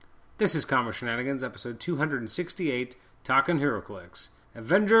This is Comic Shenanigans, episode 268, Talkin' HeroClix.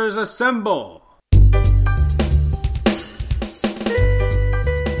 Avengers Assemble!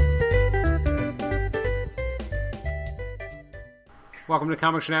 Welcome to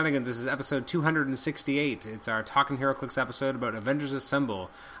Comic Shenanigans. This is episode 268. It's our Talkin' HeroClix episode about Avengers Assemble.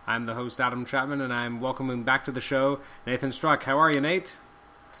 I'm the host, Adam Chapman, and I'm welcoming back to the show Nathan Struck. How are you, Nate?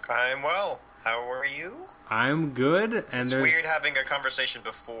 I'm well. How are you? I'm good. It's weird having a conversation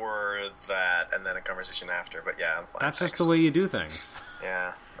before that and then a conversation after, but yeah, I'm fine. That's just the way you do things.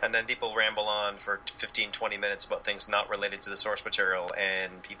 Yeah. And then people ramble on for 15-20 minutes about things not related to the source material,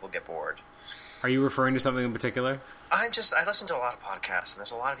 and people get bored. Are you referring to something in particular? I listen to a lot of podcasts, and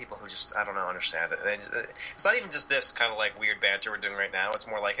there's a lot of people who just, I don't know, understand it. It's not even just this kind of like weird banter we're doing right now. It's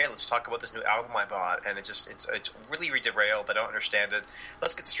more like, hey, let's talk about this new album I bought, and it's really derailed. I don't understand it.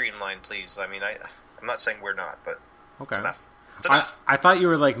 Let's get streamlined, please. I mean, I'm not saying we're not, but okay. It's enough. It's enough. I thought you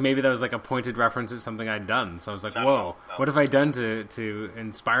were like, maybe that was like a pointed reference to something I'd done. So I was like, whoa, what have I done to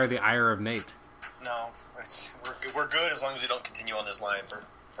inspire the ire of Nate? No, we're good as long as we don't continue on this line for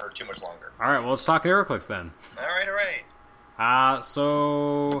too much longer. Alright, well, let's talk HeroClix then. Alright.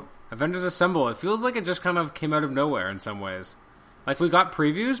 So Avengers Assemble, it feels like it just kind of came out of nowhere in some ways. Like, we got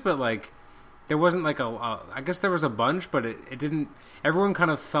previews, but like, there wasn't like I guess there was a bunch, but it didn't, everyone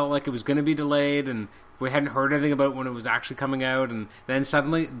kind of felt like it was going to be delayed, and we hadn't heard anything about when it was actually coming out, and then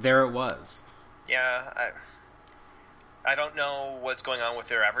suddenly, there it was. Yeah, I don't know what's going on with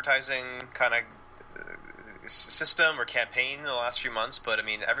their advertising kind of system or campaign in the last few months, but I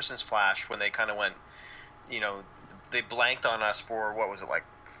mean, ever since Flash, when they kind of went, they blanked on us for, what was it, like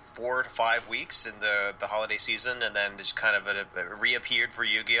 4 to 5 weeks in the holiday season, and then just kind of it reappeared for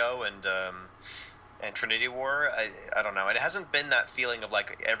Yu-Gi-Oh! and Trinity War. I don't know. It hasn't been that feeling of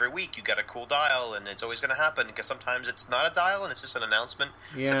like every week you got a cool dial and it's always going to happen, because sometimes it's not a dial and it's just an announcement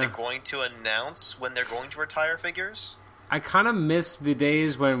that they're going to announce when they're going to retire figures. I kind of miss the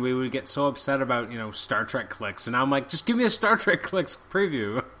days when we would get so upset about, Star Trek clicks, and now I'm like, just give me a Star Trek clicks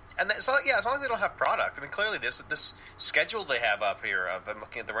preview. And as long as they don't have product. I mean, clearly this schedule they have up here, I'm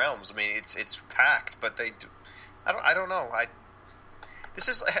looking at the realms. I mean, it's packed, but they do. I don't know.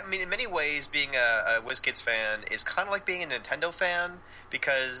 In many ways, being a WizKids fan is kind of like being a Nintendo fan,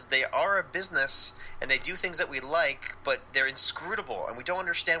 because they are a business and they do things that we like, but they're inscrutable, and we don't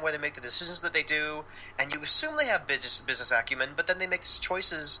understand why they make the decisions that they do. And you assume they have business acumen, but then they make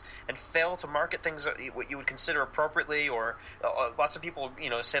choices and fail to market things what you would consider appropriately. Or lots of people,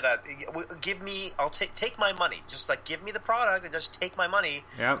 say that, I'll take my money, just like give me the product and just take my money.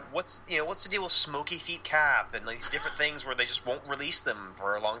 Yep. What's the deal with Smoky Feet Cap and these different things where they just won't release them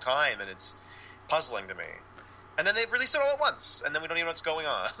for a long time, and it's puzzling to me. And then they release it all at once, and then we don't even know what's going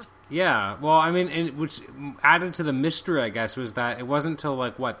on. Yeah, well, I mean, which added to the mystery, I guess, was that it wasn't until,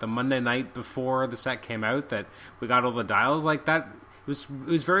 the Monday night before the set came out that we got all the dials like that. It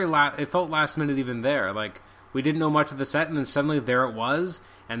was very it felt last minute even there. Like, we didn't know much of the set, and then suddenly there it was,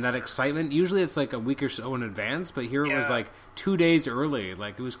 and that excitement, usually it's like a week or so in advance, but here it was 2 days early.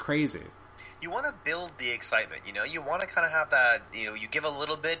 Like, it was crazy. You want to build the excitement, you want to kind of have that, you give a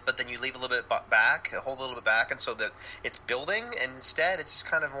little bit, but then you leave a little bit back, hold a little bit back, and so that it's building, and instead it's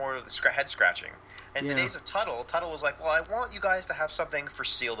just kind of more head scratching. And the days of Tuttle was like, well, I want you guys to have something for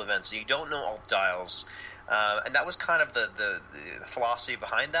sealed events, so you don't know all the dials. And that was kind of the philosophy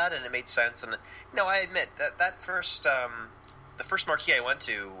behind that, and it made sense. And, I admit that first... the first marquee I went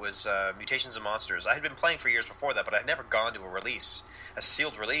to was Mutations and Monsters. I had been playing for years before that, but I'd never gone to a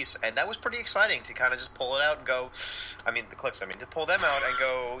sealed release, and that was pretty exciting to kind of just pull it out and go, to pull them out and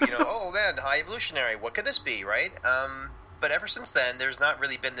go, oh man, High Evolutionary, what could this be, right? But ever since then, there's not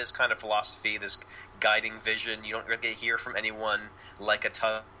really been this kind of philosophy, this guiding vision. You don't really hear from anyone like a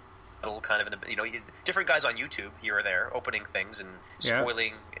Tuttle kind of, different guys on YouTube here or there opening things and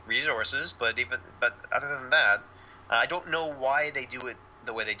spoiling resources, but other than that, I don't know why they do it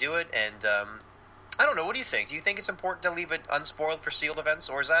the way they do it, and I don't know. What do you think? Do you think it's important to leave it unspoiled for sealed events,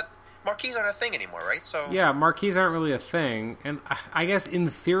 or is that marquees aren't a thing anymore, right? So yeah, marquees aren't really a thing, and I guess in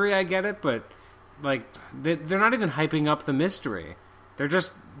theory I get it, but like they're not even hyping up the mystery.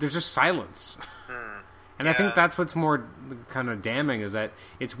 There's just silence. And I think that's what's more kind of damning, is that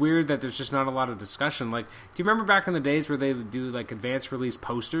it's weird that there's just not a lot of discussion. Like, do you remember back in the days where they would do like advanced release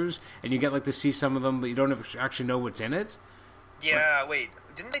posters, and you get like to see some of them, but you don't actually know what's in it? Yeah, wait,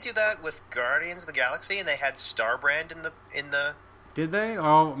 didn't they do that with Guardians of the Galaxy, and they had Starbrand in the? Did they?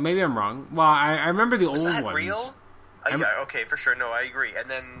 Oh, maybe I'm wrong. Well, I remember the old ones. Was that real? Yeah, okay, for sure. No, I agree. And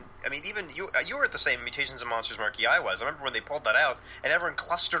then, I mean, even you were at the same Mutations and Monsters marquee I was. I remember when they pulled that out, and everyone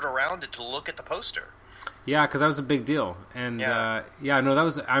clustered around it to look at the poster. Yeah, because that was a big deal. And, Yeah. no, that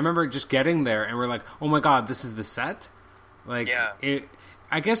was... I remember just getting there, and we're like, oh my god, this is the set? Like, Yeah.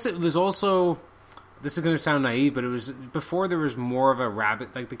 I guess it was also... This is going to sound naive, but it was... Before there was more of a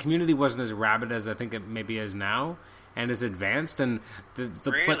rabid... Like, the community wasn't as rabid as I think it maybe is now, and as advanced, and the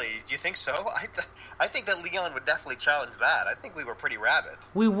Really? Do you think so? I think that Leon would definitely challenge that. I think we were pretty rabid.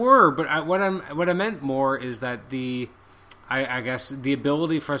 We were, but what I meant more is that I guess the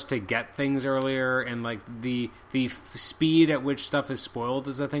ability for us to get things earlier and like the speed at which stuff is spoiled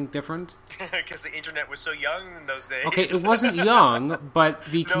is, I think, different. Because the internet was so young in those days. Okay, it wasn't young, but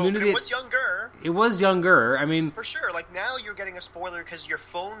the community... But it was younger. It was younger. I mean... For sure. Like, now you're getting a spoiler because your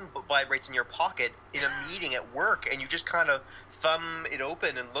phone vibrates in your pocket in a meeting at work, and you just kind of thumb it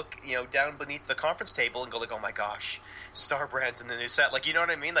open and look, down beneath the conference table and go like, oh my gosh, Star Brand's in the new set. Like, you know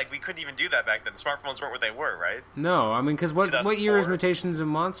what I mean? Like, we couldn't even do that back then. Smartphones weren't what they were, right? No, I mean, because what year is Mutations and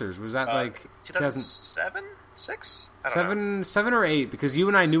Monsters? Was that like 2007, 6? Seven or 8? Because you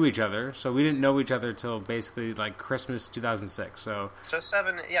and I knew each other, so we didn't know each other till basically like Christmas 2006. So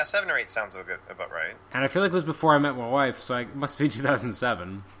 7 or 8 sounds about right. And I feel like it was before I met my wife, so it must be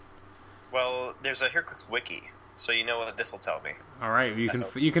 2007. Well, there's a HeroClix wiki, so you know what this will tell me. All right,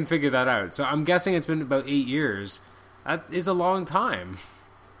 you can figure that out. So I'm guessing it's been about 8 years. That is a long time.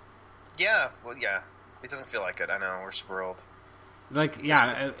 Yeah, well, yeah. It doesn't feel like it. I know, we're super old. Like,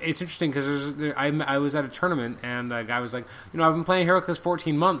 yeah, it's interesting because I was at a tournament and a guy was like, I've been playing HeroClix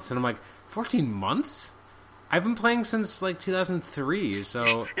 14 months. And I'm like, 14 months? I've been playing since like 2003, so...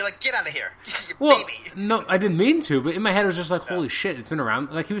 You're like, get out of here. Well, baby. No, I didn't mean to, but in my head it was just like, holy shit, it's been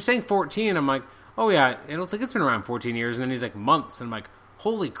around. Like, he was saying 14, I'm like, oh yeah, I don't think it's been around 14 years. And then he's like, months. And I'm like,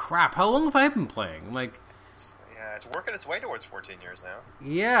 holy crap, how long have I been playing? Like... It's working its way towards 14 years now.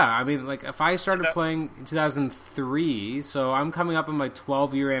 Yeah, I mean, like, if I started playing in 2003, so I'm coming up on my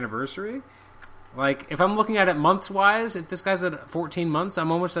 12-year anniversary. Like, if I'm looking at it months-wise, if this guy's at 14 months,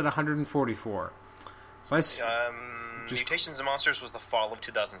 I'm almost at 144. So Mutations and Monsters was the fall of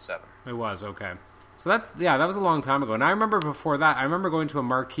 2007. It was, okay. So that was a long time ago. And I remember before that, I remember going to a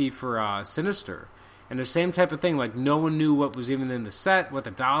marquee for Sinister. And the same type of thing, like, no one knew what was even in the set, what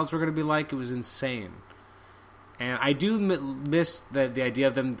the dials were going to be like. It was insane. And I do miss the idea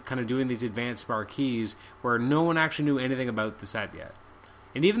of them kind of doing these advanced marquees where no one actually knew anything about the set yet.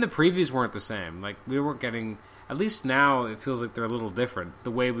 And even the previews weren't the same. Like, we weren't getting... At least now, it feels like they're a little different, the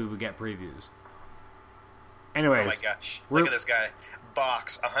way we would get previews. Anyways. Oh my gosh. Look at this guy.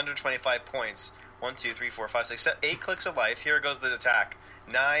 Box, 125 points. 1, 2, 3, 4, 5, 6, 7, 8 clicks of life. Here goes the attack.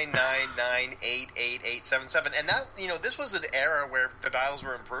 9, 9, 9, 8, 8, 8, 7, 7. And that, this was an era where the dials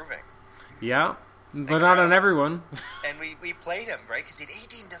were improving. Yeah. But not on everyone. And we played him, right? Because he had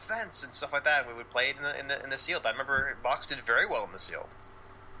 18 defense and stuff like that. And we would play it in the sealed. I remember Box did very well in the sealed.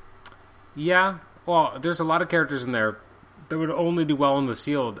 Yeah. Well, there's a lot of characters in there that would only do well in the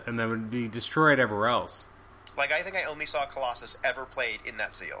sealed and then would be destroyed everywhere else. Like, I think I only saw Colossus ever played in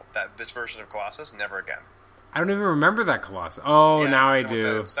that sealed. This version of Colossus, never again. I don't even remember that Colossus. Oh, yeah, now I do. With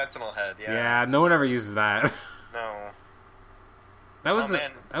the Sentinel head, yeah. Yeah, no one ever uses that. No.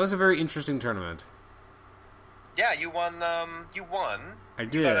 That was a very interesting tournament. Yeah, you won. I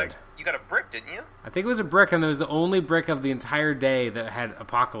did. You got a brick, didn't you? I think it was a brick, and it was the only brick of the entire day that had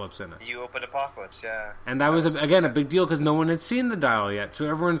Apocalypse in it. You opened Apocalypse, yeah. And that was again, a big deal because no one had seen the dial yet. So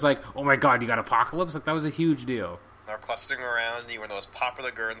everyone's like, oh my god, you got Apocalypse? Like, that was a huge deal. They were clustering around. You were the most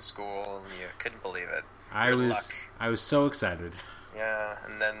popular girl in school, and you couldn't believe it. I was so excited. Yeah,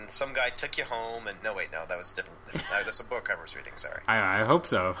 and then some guy took you home, and... No, that was different. That's a book I was reading, sorry. I hope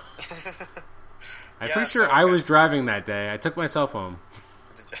so. I'm pretty sure I was driving that day. I took myself home.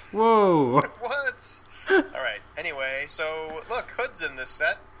 Did you? Whoa! What? Alright, anyway, so, look, Hood's in this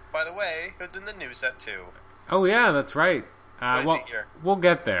set. By the way, Hood's in the new set, too. Oh, yeah, that's right. What is he here? We'll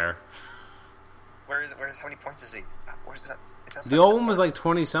get there. How many points is he? Where's that? The old one was like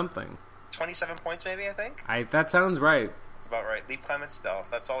 20-something. 27 points, maybe, I think? That sounds right. That's about right. Leap, climb, and stealth.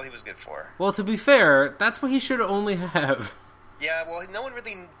 That's all he was good for. Well, to be fair, that's what he should only have. Yeah, well, no one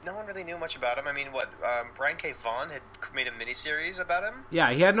really knew much about him. I mean, Brian K. Vaughan had made a miniseries about him?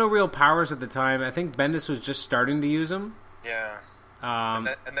 Yeah, he had no real powers at the time. I think Bendis was just starting to use him. Yeah. And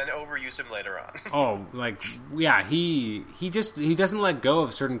then overuse him later on. Oh, like, yeah, he doesn't let go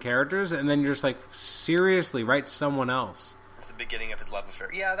of certain characters, and then you're just like, seriously, write someone else. It's the beginning of his love affair.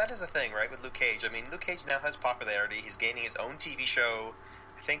 Yeah, that is a thing, right, with Luke Cage. I mean, Luke Cage now has popularity. He's gaining his own TV show.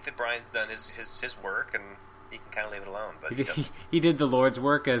 I think that Brian's done his work, and he can kind of leave it alone. But he did the Lord's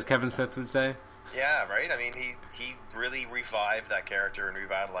work, as Kevin Smith would say. Yeah, right? I mean, he really revived that character and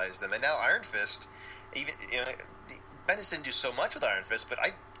revitalized them. And now Iron Fist, even Bendis didn't do so much with Iron Fist, but I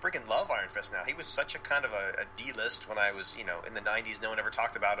freaking love Iron Fist now. He was such a kind of a D-list when I was, in the 90s. No one ever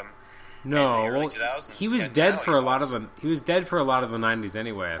talked about him. No, in the early 2000s, he was dead for a lot of the. He was dead for a lot of the 90s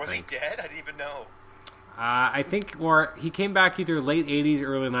anyway. Was he dead? I didn't even know. I think, or he came back either late 80s,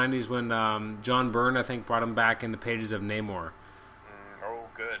 early 90s when John Byrne, I think, brought him back in the pages of Namor. Oh,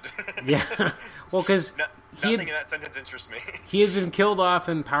 good. Yeah, well, because nothing in that sentence interests me. He had been killed off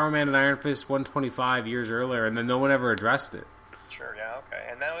in Power Man and Iron Fist 125 years earlier, and then no one ever addressed it. Sure, yeah, okay.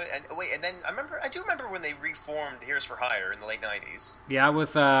 And then I do remember when they reformed Heroes for Hire in the late 90s. Yeah,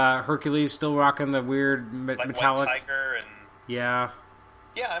 with Hercules still rocking the weird metallic. White Tiger and... Yeah.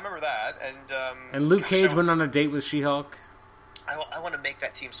 Yeah, I remember that. And Luke Cage went on a date with She-Hulk. I want to make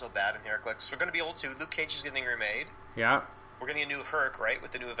that team so bad in HeroClix. We're going to be old too. Luke Cage is getting remade. Yeah. We're getting a new Herc, right,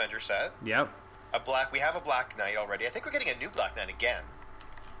 with the new Avenger set. Yep. We have a Black Knight already. I think we're getting a new Black Knight again.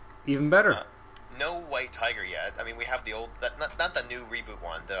 Even better. No White Tiger yet. I mean, we have the old, not the new reboot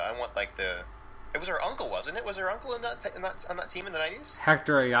one. I want like the. It was her uncle, wasn't it? Was her uncle on that team in the 90s?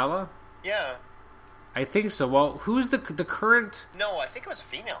 Hector Ayala. Yeah. I think so. Well, who's the current? No, I think it was a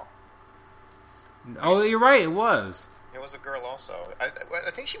female. Oh, you're right. It was. It was a girl also. I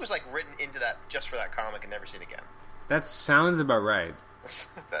think she was like written into that just for that comic and never seen again. That sounds about right.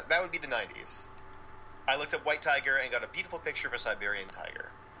 That would be the 90s. I looked up White Tiger and got a beautiful picture of a Siberian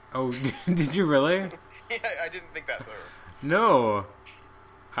tiger. Oh, did you really? Yeah, I didn't think that through. No.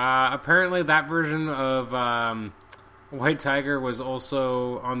 Apparently that version of White Tiger was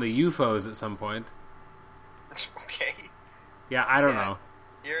also on the UFOs at some point. Okay. Yeah, I don't know.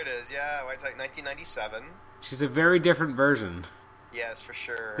 Here it is, yeah, White Tiger, 1997. She's a very different version. Yes, for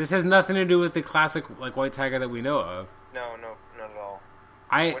sure. This has nothing to do with the classic like White Tiger that we know of. No, not at all.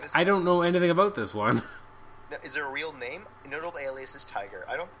 I don't know anything about this one. Is there a real name? Notable alias is Tiger.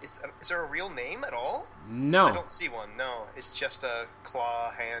 Is there a real name at all? No. I don't see one. No, it's just a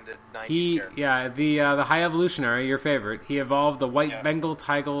claw-handed 90s character. Yeah, the High Evolutionary, your favorite. He evolved the white Bengal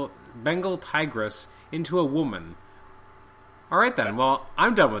tigress into a woman. All right then. Well,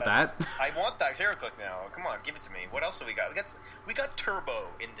 I'm done with that. I want that HeroClix now. Come on, give it to me. What else have we got? We got Turbo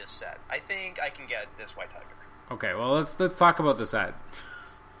in this set. I think I can get this White Tiger. Okay, well let's talk about the set.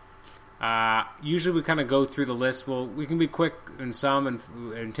 Usually we kind of go through the list. Well, we can be quick in some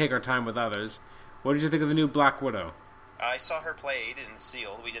and take our time with others. What did you think of the new Black Widow? I saw her played in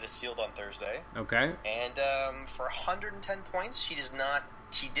Sealed. We did a Sealed on Thursday. Okay. And for 110 points, she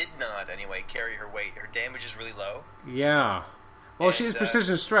did not anyway carry her weight. Her damage is really low. Yeah. Well, she has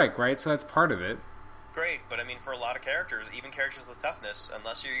precision strike, right? So that's part of it. Great, but I mean, for a lot of characters, even characters with toughness,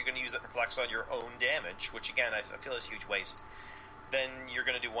 unless you're going to use it to flex on your own damage, which again, I feel is a huge waste, then you're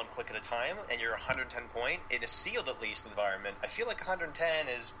going to do one click at a time, and you're 110 point. In a sealed, at least, environment, I feel like 110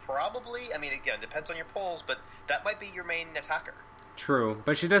 is probably, I mean, again, depends on your pulls, but that might be your main attacker. True,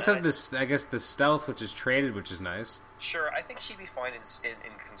 but she does have this, I guess, the stealth, which is traded, which is nice. Sure, I think she'd be fine in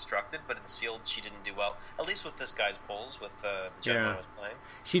Constructed, but in Sealed, she didn't do well. At least with this guy's pulls, with the gentleman I was playing.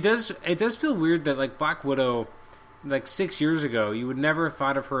 She does. It does feel weird that, like, Black Widow, like 6 years ago, you would never have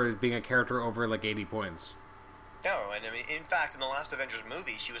thought of her as being a character over, like, 80 points. No, and I mean, in fact, in the last Avengers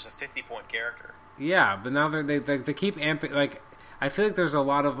movie, she was a 50-point character. Yeah, but now they keep amping, like, I feel like there's a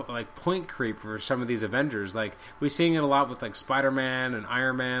lot of like point creep for some of these Avengers. Like we're seeing it a lot with like Spider-Man and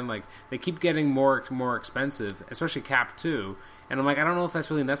Iron Man. Like they keep getting more expensive, especially Cap too. And I'm like, I don't know if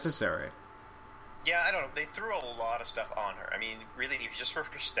that's really necessary. Yeah, I don't know. They threw a lot of stuff on her. I mean, really, just for her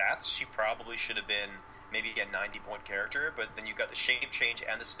stats, she probably should have been maybe a 90-point character. But then you've got the shape change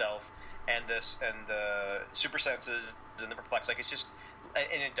and the stealth and the super senses and the perplex. Like it's just.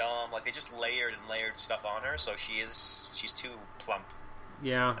 In a dom, like they just layered stuff on her, so she's too plump,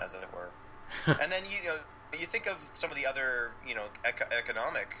 yeah, as it were. And then you think of some of the other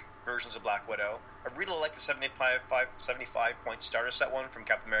economic versions of Black Widow. I really like the 75 point starter set one from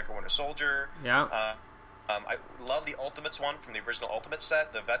Captain America: Winter Soldier. Yeah. I love the Ultimates one from the original Ultimate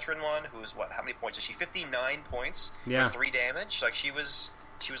set, the veteran one. Who's how many points is she? 59 points for 3 damage. Like she was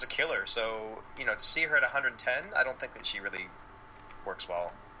a killer. So to see her at 110, I don't think that she really works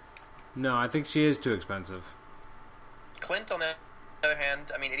well. No, I think she is too expensive. Clint, on the other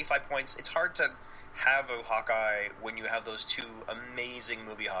hand, I mean, 85 points. It's hard to have a Hawkeye when you have those two amazing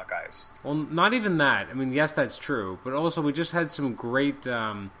movie Hawkeyes. Well, not even that. I mean, yes, that's true. But also, we just had some great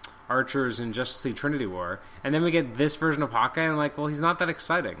archers in Justice League Trinity War. And then we get this version of Hawkeye, and I'm like, well, he's not that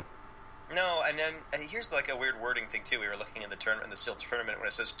exciting. No, and then here's like a weird wording thing too. We were looking in the tournament, in the Sealed tournament, when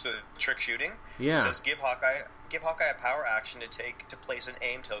it says trick shooting. Yeah. It says give Hawkeye a power action to place an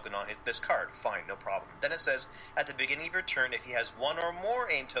aim token on this card. Fine, no problem. Then it says at the beginning of your turn, if he has one or more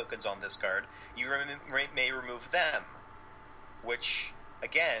aim tokens on this card, you may remove them. which,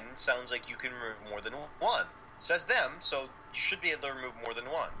 again, sounds like you can remove more than one. Says them, so you should be able to remove more than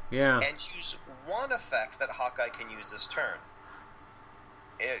one. Yeah. And choose one effect that Hawkeye can use this turn.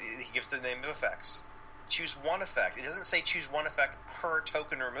 He gives the name of effects. Choose one effect. It doesn't say choose one effect per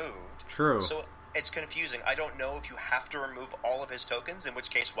token removed. True. So it's confusing. I don't know if you have to remove all of his tokens, in which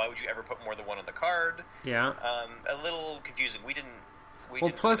case, why would you ever put more than one on the card? Yeah. A little confusing. We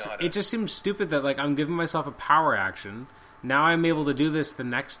didn't plus, really know it just seems stupid that, like, I'm giving myself a power action. Now I'm able to do this the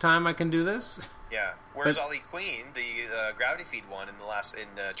next time I can do this. Yeah. Whereas Ollie Queen, the gravity feed one in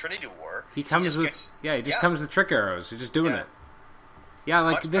Trinity War, he comes comes with trick arrows. He's just doing it. Yeah,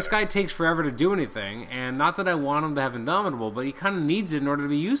 like, this guy takes forever to do anything, and not that I want him to have Indomitable, but he kind of needs it in order to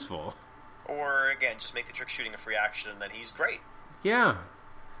be useful. Or, again, just make the trick shooting a free action, and then he's great. Yeah.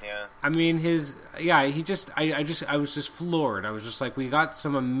 Yeah. I mean, I was just floored. I was just like, we got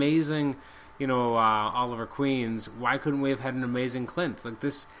some amazing, Oliver Queens. Why couldn't we have had an amazing Clint? Like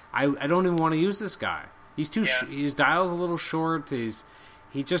this, I don't even want to use this guy. He's too, his dial's a little short.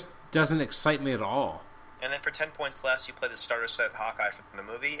 He just doesn't excite me at all. And then for 10 points less, you play the starter set Hawkeye from the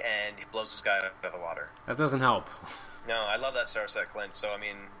movie, and he blows this guy out of the water. That doesn't help. No, I love that starter set Clint, so, I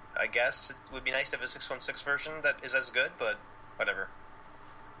mean, I guess it would be nice to have a 616 version that is as good, but whatever.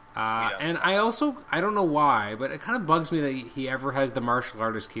 And I don't know why, but it kind of bugs me that he ever has the martial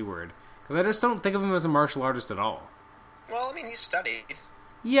artist keyword. Because I just don't think of him as a martial artist at all. Well, I mean, he's studied.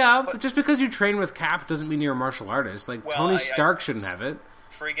 Yeah, but just because you train with Cap doesn't mean you're a martial artist. Like, Tony Stark shouldn't have it.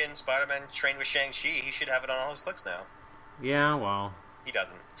 Friggin' Spider-Man trained with Shang-Chi. He should have it on all his clicks now. Yeah, well... He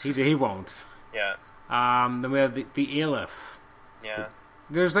doesn't. He won't. Yeah. Then we have the Aleph. Yeah.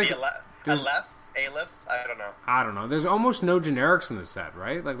 There's like... Aleph? I don't know. There's almost no generics in this set,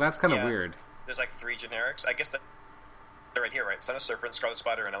 right? Like, that's kind of weird. There's like 3 generics. I guess they're right here, right? Son of Serpent, Scarlet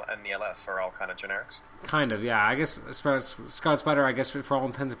Spider, and the Aleph are all kind of generics. Kind of, yeah. I guess Scarlet Spider, I guess for all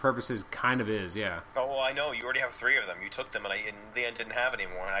intents and purposes, kind of is, yeah. Oh, well, I know. You already have 3 of them. You took them, and I, in the end, didn't have any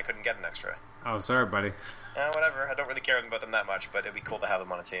more, and I couldn't get an extra. Oh, sorry, buddy. Whatever. I don't really care about them that much, but it'd be cool to have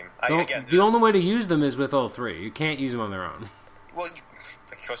them on a team. The only way to use them is with all 3. You can't use them on their own. Well,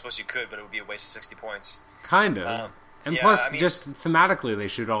 I suppose you could, but it would be a waste of 60 points. Kind of. Plus, just thematically, they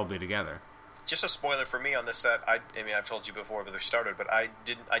should all be together. Just a spoiler for me on this set. I mean, I've told you before, but they started. But I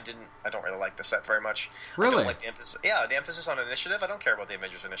don't really like the set very much. Really? I don't like the emphasis. Yeah, the emphasis on initiative. I don't care about the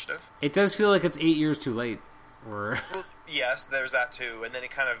Avengers initiative. It does feel like it's 8 years too late. Well, yes, there's that too. And then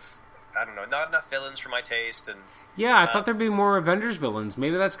it kind of, I don't know, not enough villains for my taste. And yeah, I thought there'd be more Avengers villains.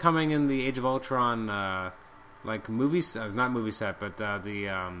 Maybe that's coming in the Age of Ultron, like movies. Not movie set, but you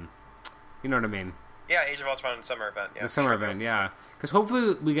know what I mean. Yeah, Age of Ultron summer event. Yeah, the summer event, yeah. Because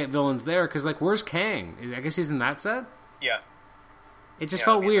hopefully we get villains there. Because, like, where's Kang? I guess he's in that set? Yeah. It just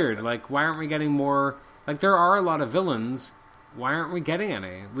felt weird. Like, why aren't we getting more... Like, there are a lot of villains. Why aren't we getting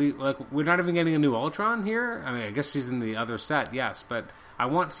any? We're not even getting a new Ultron here? I mean, I guess he's in the other set, yes. But I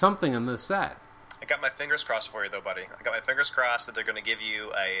want something in this set. I got my fingers crossed for you, though, buddy. I got my fingers crossed that they're going to give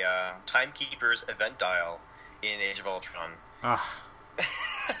you a Timekeeper's event dial in Age of Ultron. Ugh.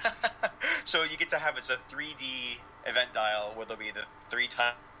 So you get to have, it's a 3D event dial where there'll be the 3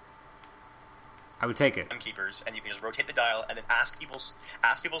 time. I would take it. Timekeepers, and you can just rotate the dial and then ask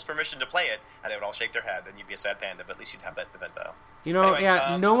people's permission to play it, and they would all shake their head, and you'd be a sad panda, but at least you'd have that event dial.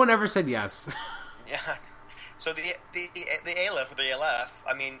 Anyway, no one ever said yes. Yeah. So the Aleph, or the Aleph,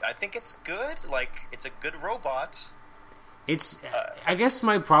 I mean, I think it's good. Like, it's a good robot. It's. I guess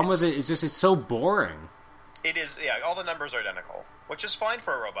my problem with it is just it's so boring. It is, yeah. All the numbers are identical, which is fine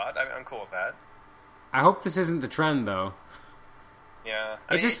for a robot. I'm cool with that. I hope this isn't the trend, though. Yeah,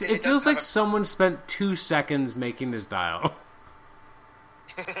 it feels like someone spent 2 seconds making this dial.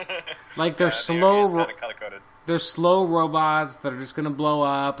 Like they're slow. They're slow robots that are just going to blow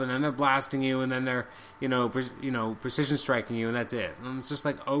up, and then they're blasting you, and then they're precision striking you, and that's it. And it's just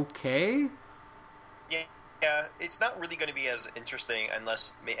like, okay. Yeah, it's not really going to be as interesting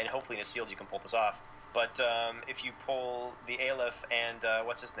unless, and hopefully in a sealed you can pull this off. But if you pull the Aleph and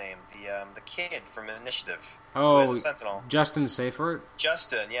what's his name, the kid from Initiative, who is a Sentinel, Justin Seifert.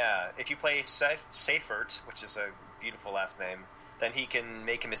 Justin, yeah. If you play Seifert, which is a beautiful last name, then he can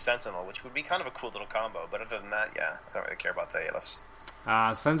make him a Sentinel, which would be kind of a cool little combo. But other than that, yeah, I don't really care about the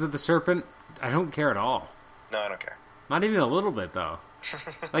Alephs. Sons of the Serpent, I don't care at all. No, I don't care. Not even a little bit, though.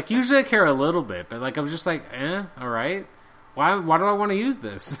 Like, usually I care a little bit, but like I'm just like, all right. Why do I want to use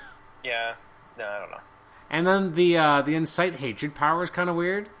this? Yeah. No, I don't know. And then the incite hatred power is kind of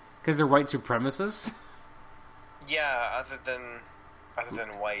weird because they're white supremacists. Yeah, other than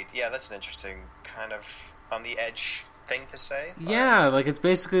white, yeah, that's an interesting kind of on the edge thing to say. Yeah, like it's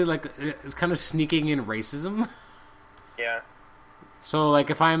basically like it's kind of sneaking in racism. Yeah. So, like,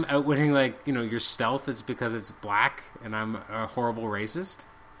 if I'm outwitting, like, your stealth, it's because it's black and I'm a horrible racist?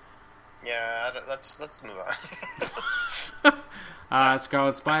 Yeah, let's move on.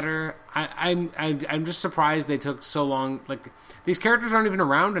 Scarlet Spider, I'm just surprised they took so long. Like, these characters aren't even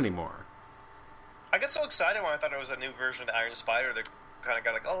around anymore. I got so excited when I thought it was a new version of the Iron Spider that kind of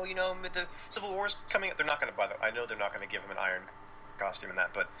got like, oh, the Civil War's coming up. They're not going to I know they're not going to give him an iron costume in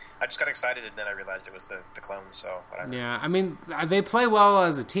that, but I just got excited and then I realized it was the clones, so whatever. Yeah, I mean, they play well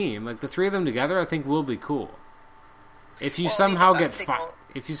as a team. Like, the three of them together, I think, will be cool. If you somehow get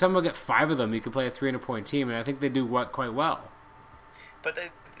five of them, you can play a 300-point team, and I think they do quite well. But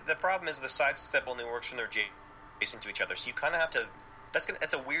the problem is the sidestep only works when they're adjacent to each other, so you kind of have to.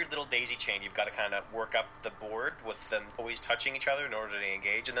 That's a weird little daisy chain. You've got to kind of work up the board with them always touching each other in order to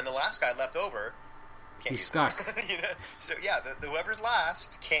engage, and then the last guy left over. He's stuck. So yeah, whoever's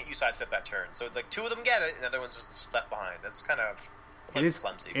last can't you sidestep that turn. So it's like two of them get it, and the other one's just left behind. That's kind of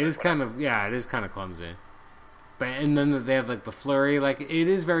clumsy. It is kind of clumsy. But and then they have like the flurry. Like, it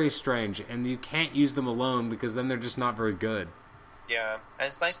is very strange, and you can't use them alone because then they're just not very good. Yeah, and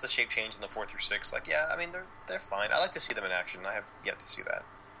it's nice the shape change in the 4 through 6. Like, yeah, I mean they're fine. I like to see them in action. I have yet to see that.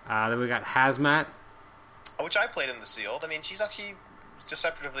 Then we got Hazmat, which I played in the sealed. I mean, she's actually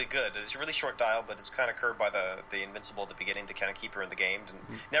deceptively good. It's a really short dial, but it's kind of curbed by the invincible at the beginning to kind of keep her in the game.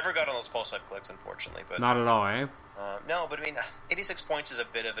 And never got on those pulse type clicks, unfortunately. But not at all, eh? No, but I mean, 86 points is a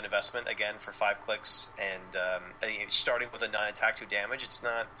bit of an investment again for 5 clicks, and starting with a 9 attack 2 damage. It's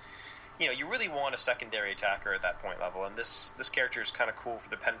not. You really want a secondary attacker at that point level, and this character is kind of cool for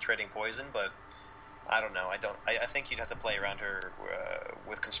the penetrating poison, but I don't know. I think you'd have to play around her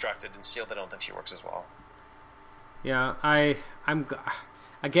with constructed and sealed. I don't think she works as well. Yeah, I'm.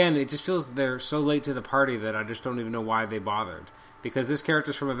 Again, it just feels they're so late to the party that I just don't even know why they bothered. Because this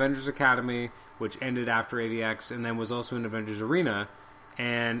character's from Avengers Academy, which ended after AVX, and then was also in Avengers Arena.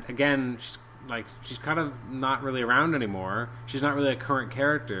 And again, she's kind of not really around anymore. She's not really a current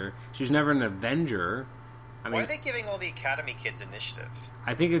character. She was never an Avenger. Why are they giving all the Academy kids initiative?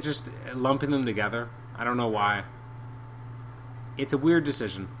 I think it's just lumping them together. I don't know why. It's a weird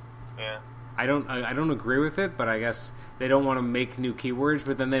decision. Yeah. I don't agree with it, but I guess they don't want to make new keywords,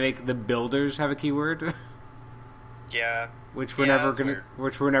 but then they make the builders have a keyword. Yeah. Which we're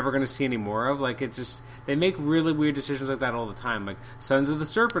never gonna see any more of. Like, it's just they make really weird decisions like that all the time. Like, Sons of the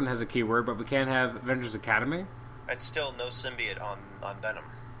Serpent has a keyword, but we can't have Avengers Academy. And still no symbiote on Venom.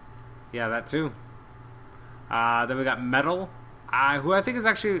 Yeah, that too. Then we got Metal, who I think is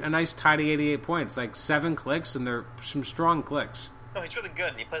actually a nice tidy 88 points, like 7 clicks, and they're some strong clicks. No, he's really good,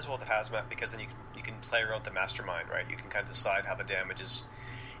 and he plays well with the Hazmat because then you can play around with the Mastermind, right? You can kind of decide how the damage is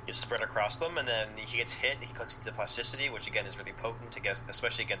spread across them, and then he gets hit, he clicks the plasticity, which again is really potent,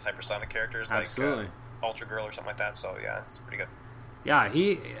 especially against hypersonic characters like Ultra Girl or something like that, so yeah, it's pretty good. Yeah,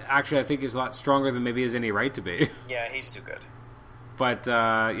 he actually I think is a lot stronger than maybe he has any right to be. Yeah, he's too good. But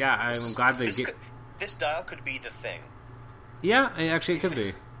yeah, I'm glad they this dial could be the thing. Yeah, actually it could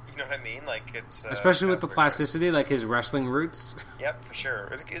be. You know what I mean? Like, it's especially with the plasticity, like his wrestling roots. Yep, for sure.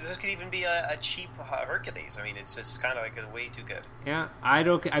 This could even be a cheap Hercules. I mean, it's just kind of like way too good. Yeah, I'd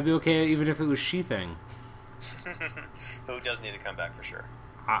be okay even if it was She-Thing. Who does need to come back for sure.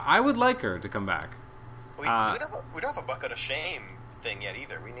 I would like her to come back. We don't have a bucket of shame thing yet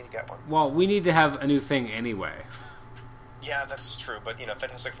either. We need to get one. Well, we need to have a new thing anyway. Yeah, that's true. But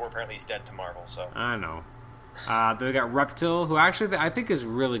Fantastic Four apparently is dead to Marvel. So I know. Then we got Reptile, who actually I think is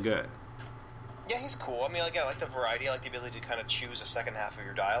really good. Yeah, he's cool. I mean, I like the variety. I like the ability to kind of choose a second half of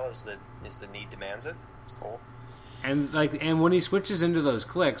your dial as the need demands it. It's cool. And when he switches into those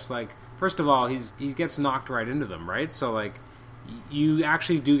clicks, like, first of all, he gets knocked right into them, right? So like, you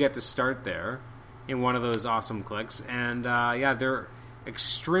actually do get to start there in one of those awesome clicks, and yeah, they're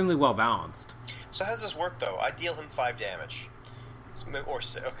extremely well balanced. So how does this work though? I deal him 5 damage,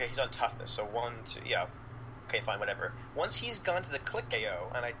 okay, he's on toughness, so 1, 2, yeah. Okay, fine, whatever. Once he's gone to the click KO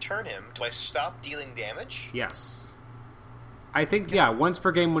and I turn him, do I stop dealing damage? Yes. I think, yeah, once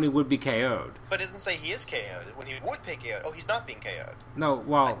per game when he would be KO'd. But it doesn't say he is KO'd. When he would be KO'd. Oh, he's not being KO'd. No,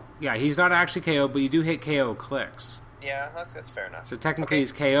 well, yeah, he's not actually KO'd, but you do hit KO clicks. Yeah, that's fair enough. So technically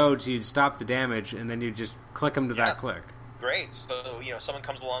he's KO'd, so you'd stop the damage, and then you just click him to that click. Great. So, someone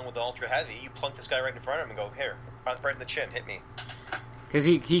comes along with the Ultra Heavy, you plunk this guy right in front of him and go, here, right in the chin, hit me. Because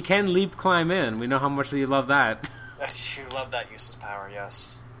he can leap climb in. We know how much you love that. You love that useless power,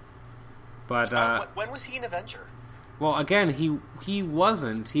 yes. But when was he an Avenger? Well, again, he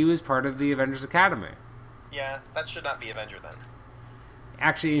wasn't. He was part of the Avengers Academy. Yeah, that should not be Avenger then.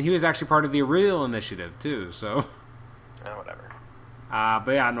 Actually, he was actually part of the Real Initiative too. So. Whatever.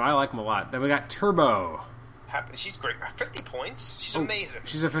 But yeah, no, I like him a lot. Then we got Turbo. She's great. 50 points. She's amazing.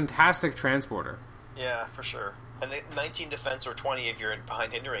 She's a fantastic transporter. Yeah, for sure. And 19 defense or 20 if you're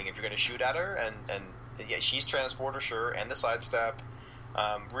behind hindering. If you're going to shoot at her, and yeah, she's transporter, sure, and the sidestep.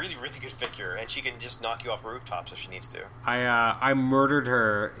 Really, really good figure, and she can just knock you off rooftops if she needs to. I murdered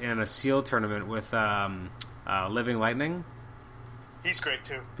her in a SEAL tournament with Living Lightning. He's great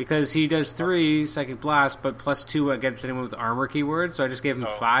too. Because he does 3 Psychic Blast, but +2 against anyone with armor keywords, so I just gave him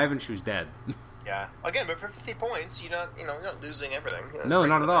 5 and she was dead. Yeah. Again, but for 50 points, you're not losing everything. No,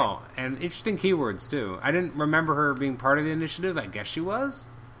 not at all. And interesting keywords, too. I didn't remember her being part of the initiative. I guess she was?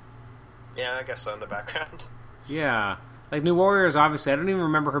 Yeah, I guess so, in the background. Yeah. Like, New Warriors, obviously, I don't even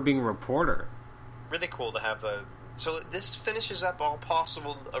remember her being a reporter. Really cool to have the... So this finishes up all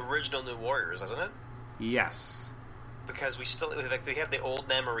possible original New Warriors, doesn't it? Yes. Because we still... Like, they have the old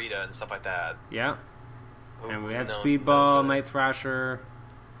Namorita and stuff like that. Yeah. And we have Speedball, Night Thrasher...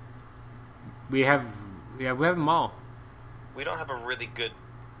 We have them all. We don't have a really good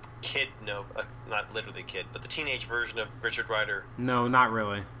kid Nova, not literally kid, but the teenage version of Richard Rider. No, not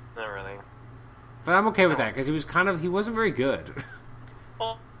really. Not really. But I'm okay with that, because he wasn't very good.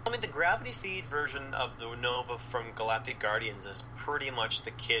 Well, I mean, the Gravity Feed version of the Nova from Galactic Guardians is pretty much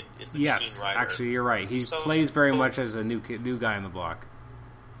the kid is the teen Rider. Actually, you're right. He plays very much as a new guy on the block.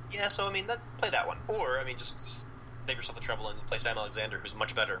 Yeah, so, I mean, play that one. Or, I mean, just... save yourself the trouble and play Sam Alexander, who's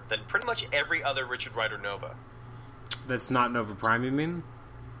much better than pretty much every other Richard Rider Nova. That's not Nova Prime, you mean?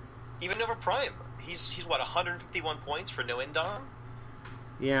 Even Nova Prime. He's what, 151 points for no Indom?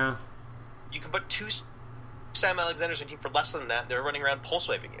 Yeah. You can put 2 Sam Alexanders on your team for less than that. They're running around pulse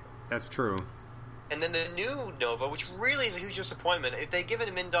waving you. That's true. And then the new Nova, which really is a huge disappointment, if they give it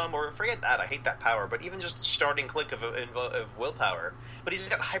him Indom, or forget that, I hate that power, but even just starting click of willpower, but he's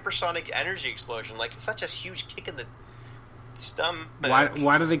got hypersonic energy explosion, like it's such a huge kick in the stomach.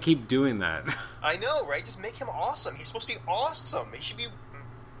 Why do they keep doing that? I know, right? Just make him awesome. He's supposed to be awesome. He should be...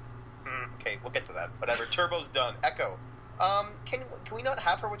 Okay, we'll get to that. Whatever. Turbo's done. Echo. Can we not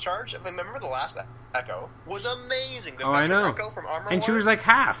have her with charge? I mean, remember the last Echo was amazing. The I know. Echo from Armor and Wars? She was like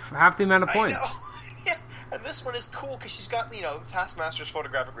half the amount of points. I know. Yeah, and this one is cool because she's got, Taskmaster's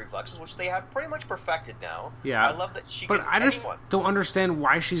photographic reflexes, which they have pretty much perfected now. Yeah. I love that she But can... I just don't understand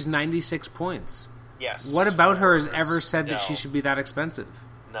why she's 96 points. Yes. What about her has ever said that she should be that expensive?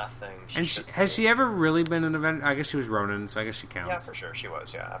 Nothing. Has she ever really been an event? I guess she was Ronin, so I guess she counts. Yeah, for sure. She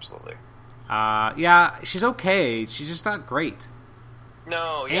was, yeah, absolutely. Yeah, she's okay. She's just not great.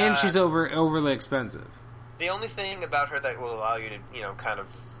 No, yeah. And she's overly expensive. The only thing about her that will allow you to, kind of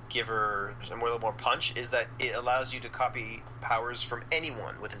give her a little more punch is that it allows you to copy powers from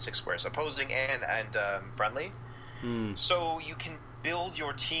anyone within 6 squares, opposing and friendly. So you can build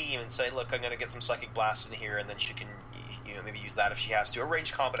your team and say, look, I'm going to get some Psychic Blast in here, and then she can, maybe use that if she has to. A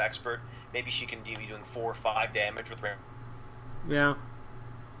ranged combat expert, maybe she can be doing 4 or 5 damage with Yeah.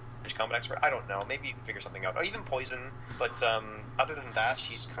 Ranged combat expert. I don't know. Maybe you can figure something out. Or even poison. But other than that,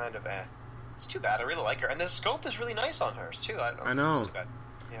 she's kind of It's too bad. I really like her, and the sculpt is really nice on hers too. I know. It's too bad.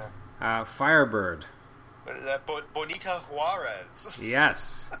 Yeah. Firebird. Bonita Juarez.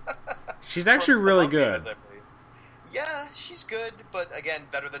 Yes. She's actually really good. I believe. Yeah, she's good, but again,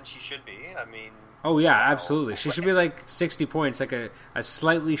 better than she should be. I mean. Oh yeah, absolutely. She should be like 60 points, like a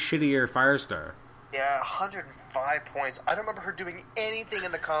slightly shittier Firestar. Yeah, 105 points. I don't remember her doing anything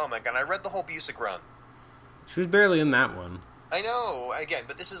in the comic, and I read the whole Busick run. She was barely in that one. I know, again,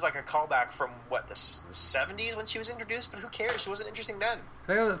 but this is like a callback from, the 70s when she was introduced, but who cares? She wasn't interesting then.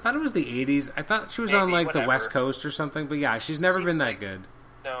 I thought it was the 80s. I thought she was on, the West Coast or something, but yeah, she's never been that good.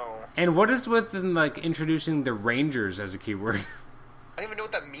 No. And what is with them, introducing the Rangers as a keyword? I don't even know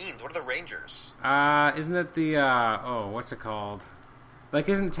what that means. What are the Rangers? Isn't it the, what's it called?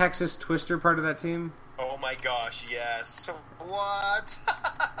 Isn't Texas Twister part of that team? Oh my gosh, yes. What?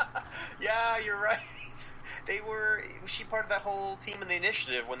 Yeah, you're right. Was she part of that whole team in the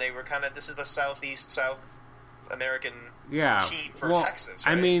initiative when they were this is the South American team for Texas,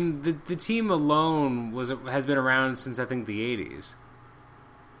 right? I mean, the team alone has been around since, I think, the 80s.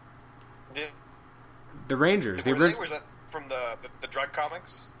 The Rangers. Was that from the drug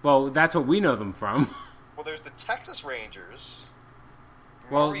comics? Well, that's what we know them from. Well, there's the Texas Rangers.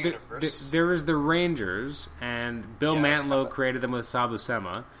 Well, there was the Rangers, and Bill Mantlo created them with Sal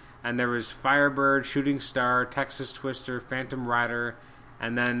Buscema. And there was Firebird, Shooting Star, Texas Twister, Phantom Rider,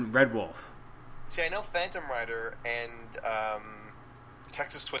 and then Red Wolf. See, I know Phantom Rider and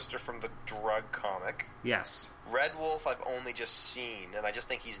Texas Twister from the drug comic. Yes. Red Wolf I've only just seen, and I just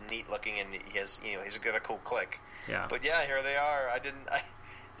think he's neat looking, and he has, he's got a cool click. Yeah. But yeah, here they are.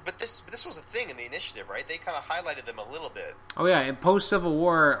 But this was a thing in the initiative, right? They kind of highlighted them a little bit. Oh yeah, in post Civil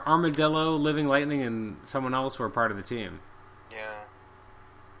War, Armadillo, Living Lightning, and someone else were part of the team. Yeah.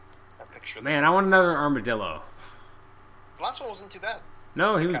 I picture Man, I want another Armadillo. The last one wasn't too bad.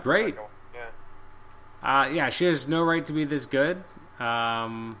 No, he was Captain great. Michael. Yeah, she has no right to be this good.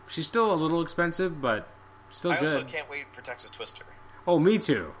 She's still a little expensive, but still I good. also can't wait for Texas Twister. Oh, me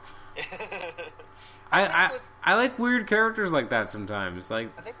too. I like weird characters like that sometimes. Like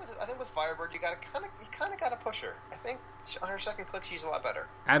I think with Firebird, you kind of gotta push her. I think on her second click, she's a lot better.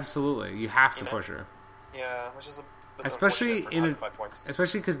 Absolutely, you have to push her. Yeah, which is a bit especially points.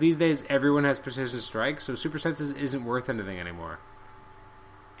 Especially because these days everyone has precision strike, so super senses isn't worth anything anymore.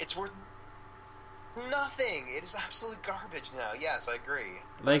 It's worth nothing. It is absolute garbage now. Yes, I agree.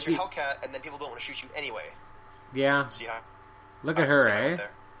 Like Unless you're Hellcat, and then people don't want to shoot you anyway. Yeah. See how? Look at her, eh?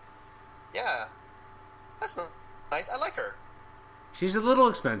 Yeah, that's nice. I like her. She's a little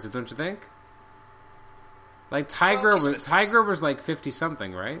expensive, don't you think? Like Tiger was like 50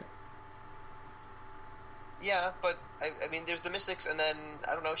 something, right? Yeah, but I mean, there's the Mystics, and then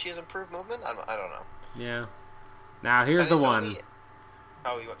I don't know. She has improved movement. I don't know. Yeah. Now here's the one.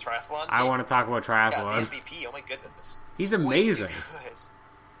 Oh, you want triathlon? I want to talk about triathlon. Yeah, the MVP. Oh my goodness, he's amazing.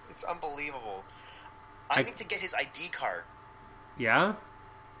 It's unbelievable. I need to get his ID card. Yeah.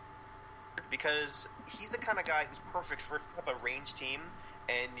 Because he's the kind of guy who's perfect for a range team,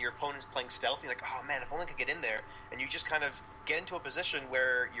 and your opponent's playing stealth. You're like, oh man, if only I could get in there, and you just kind of get into a position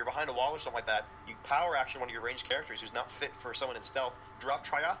where you're behind a wall or something like that. You power action one of your ranged characters who's not fit for someone in stealth. Drop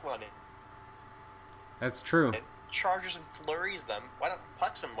triathlon in. That's true. And charges and flurries them. Why not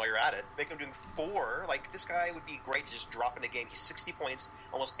plex him while you're at it? Make him doing 4. Like, this guy would be great to just drop in a game. He's 60 points.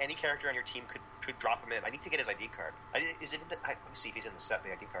 Almost any character on your team could drop him in. I need to get his ID card. Let me see if he's in the set,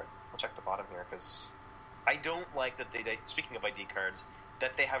 the ID card. I'll check the bottom here, because I don't like that they, speaking of ID cards,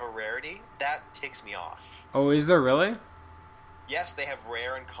 that they have a rarity. That takes me off. Oh, is there really? Yes, they have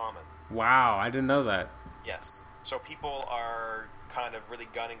rare and common. Wow, I didn't know that. Yes. So people are kind of really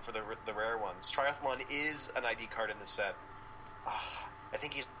gunning for the rare ones. Triathlon is an ID card in the set. I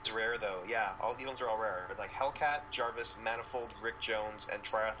think he's rare, though. Yeah, all the ones are all rare. But like Hellcat, Jarvis, Manifold, Rick Jones, and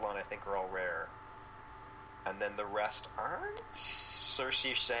Triathlon, I think, are all rare. And then the rest aren't?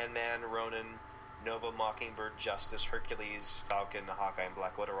 Cersei, Sandman, Ronin, Nova, Mockingbird, Justice, Hercules, Falcon, Hawkeye, and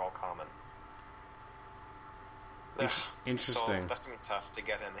Blackwood are all common. Interesting. So that's going to be tough to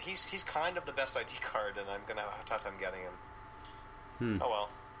get him. He's kind of the best ID card, and I'm going to have a tough time getting him. Oh well.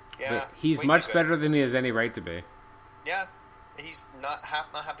 Yeah. But he's much better than he has any right to be. Yeah. He's not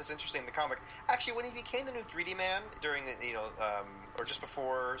have this interesting in the comic. Actually, when he became the new 3D man during the, or just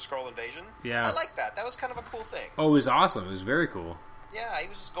before Skrull Invasion, yeah, I liked that. That was kind of a cool thing. Oh, it was awesome. It was very cool. Yeah, he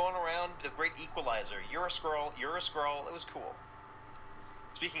was just going around the great equalizer. You're a Skrull. You're a Skrull. It was cool.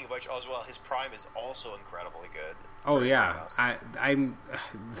 Speaking of which, as well, his Prime is also incredibly good. Oh yeah, I'm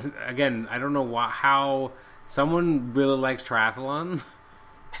again. I don't know how someone really likes triathlon.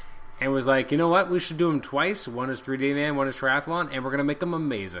 And was like, you know what? We should do them twice. One is 3D Man, one is Triathlon, and we're going to make them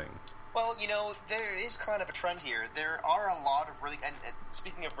amazing. Well, there is kind of a trend here. There are a lot of really... And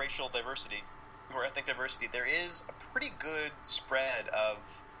speaking of racial diversity, or ethnic diversity, there is a pretty good spread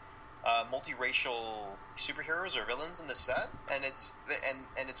of multiracial superheroes or villains in the set. And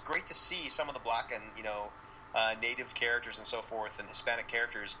it's great to see some of the black and, native characters and so forth, and Hispanic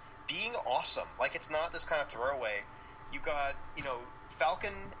characters being awesome. Like, it's not this kind of throwaway. You got,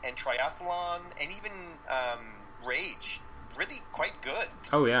 Falcon and Triathlon and even Rage, really quite good.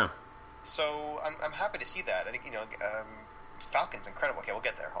 Oh yeah. So I'm happy to see that. I think Falcon's incredible. Okay, we'll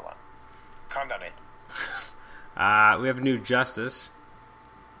get there. Hold on. Calm down, Nathan. We have a new Justice.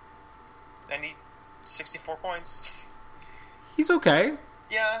 And 64 points. He's okay.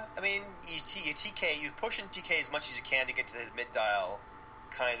 Yeah, I mean, you push in TK as much as you can to get to his mid dial.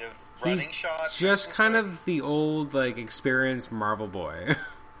 Kind of running shot. Just kind of the old, experienced Marvel boy.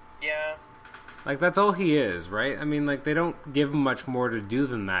 Yeah. That's all he is, right? I mean, they don't give him much more to do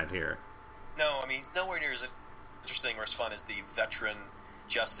than that here. No, I mean, he's nowhere near as interesting or as fun as the veteran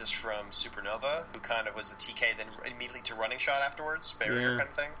Justice from Supernova, who kind of was the TK, then immediately to running shot afterwards, barrier kind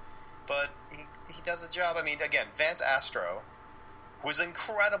of thing. But he does the job. I mean, again, Vance Astro was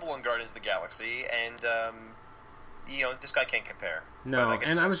incredible in Guardians of the Galaxy, and... this guy can't compare. No,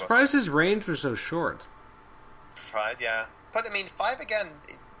 and I'm surprised his range was so short. 5, yeah. But, I mean, 5, again,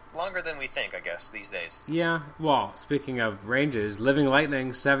 longer than we think, I guess, these days. Yeah, well, speaking of ranges, Living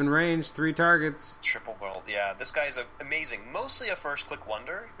Lightning, 7 range, 3 targets. Triple world, yeah. This guy's amazing. Mostly a first-click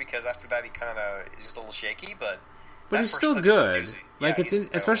wonder, because after that he kind of is just a little shaky, but But he's still good. Like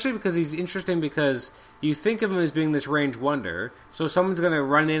especially because he's interesting because you think of him as being this range wonder. So someone's going to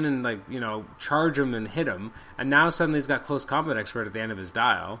run in and charge him and hit him, and now suddenly he's got close combat expert at the end of his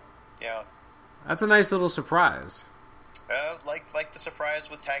dial. Yeah, that's a nice little surprise. Like the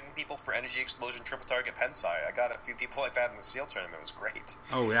surprise with tagging people for energy explosion triple target Pensai. I got a few people like that in the SEAL tournament. It was great.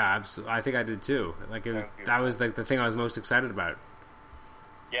 Oh yeah, absolutely. I think I did too. That was like the thing I was most excited about.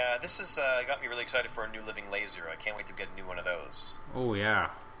 Yeah, this has got me really excited for a new living laser. I can't wait to get a new one of those. Oh, yeah.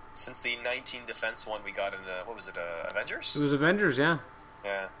 Since the 19 defense one we got in, what was it, Avengers? It was Avengers, yeah.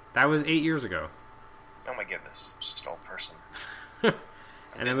 Yeah. That was 8 years ago. Oh my goodness, I'm just an old person.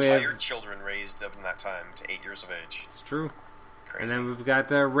 And then entire children raised up in that time to 8 years of age. It's true. Crazy. And then we've got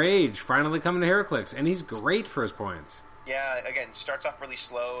Rage finally coming to HeroClix, and he's great for his points. Yeah, again, starts off really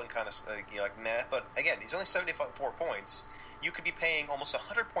slow and kind of meh, but again, he's only 74 points. You could be paying almost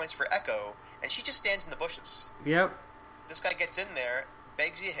 100 points for Echo, and she just stands in the bushes. Yep. This guy gets in there,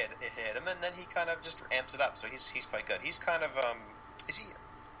 begs you to hit him, and then he kind of just amps it up. So he's quite good. He's kind of is he?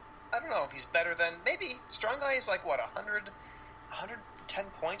 I don't know if he's better than maybe Strong Guy is like what 110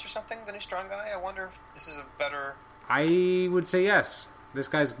 points or something. The new Strong Guy. I wonder if this is a better. I would say yes. This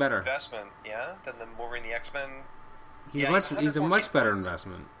guy's better investment, yeah, than the Wolverine the X-Men. He's a much better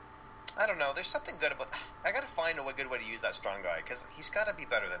investment. I don't know. There's something good about. I gotta find a good way to use that Strong Guy because he's gotta be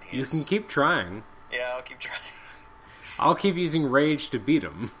better than he is. You can keep trying. Yeah, I'll keep trying. I'll keep using Rage to beat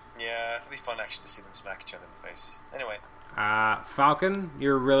him. Yeah, it'll be fun actually to see them smack each other in the face. Anyway. Falcon,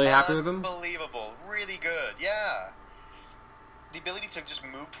 you're really happy with him? Unbelievable, really good. Yeah. The ability to just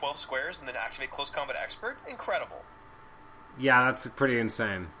move 12 squares and then activate Close Combat Expert, incredible. Yeah, that's pretty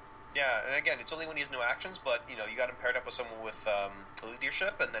insane. Yeah, and again, it's only when he has no actions, but, you got him paired up with someone with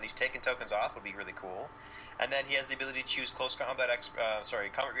leadership, and then he's taking tokens off would be really cool. And then he has the ability to choose Close Combat,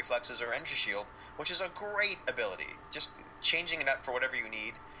 Combat Reflexes or Energy Shield, which is a great ability. Just changing it up for whatever you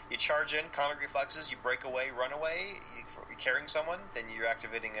need. You charge in Combat Reflexes, you break away, run away, you're carrying someone, then you're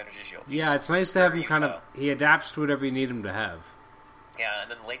activating Energy Shield. Yeah, it's nice to have him he adapts to whatever you need him to have. Yeah,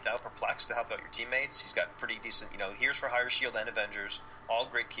 and then late out Perplex to help out your teammates. He's got pretty decent, Here's for Higher Shield and Avengers. All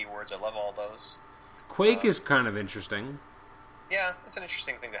great keywords. I love all those. Quake is kind of interesting. Yeah, it's an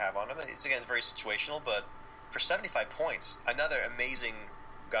interesting thing to have on him. It's, again, very situational, but for 75 points, another amazing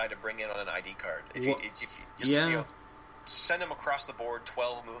guy to bring in on an ID card. If you just send him across the board,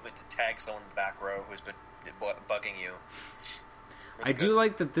 12 movement to tag someone in the back row who's been bugging you. Really I do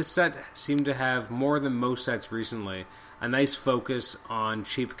like that this set seemed to have, more than most sets recently, a nice focus on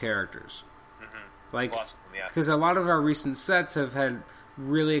cheap characters. Mm-hmm. Like, lots of them, yeah. Because a lot of our recent sets have had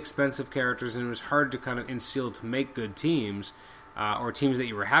really expensive characters, and it was hard to kind of instill to make good teams, or teams that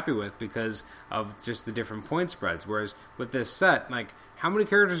you were happy with because of just the different point spreads. Whereas with this set, like, how many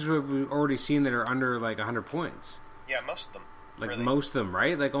characters have we already seen that are under like 100 points? Yeah, most of them. Like really. Most of them,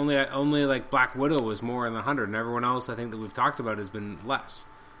 right? Like only like Black Widow was more than 100, and everyone else I think that we've talked about has been less.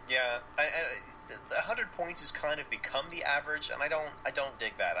 Yeah, the 100 points has kind of become the average, and I don't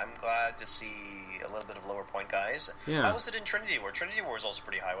dig that. I'm glad to see a little bit of lower point guys. Yeah. How was it in Trinity War? Trinity War was also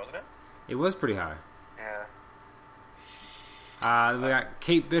pretty high, wasn't it? It was pretty high. Yeah. We got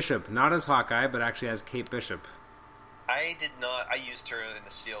Kate Bishop, not as Hawkeye, but actually as Kate Bishop. I used her in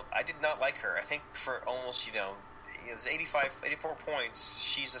the SEAL. I did not like her. I think for almost, it's 84 points.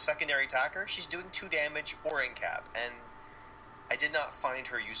 She's a secondary attacker. She's doing 2 damage or in cap, and I did not find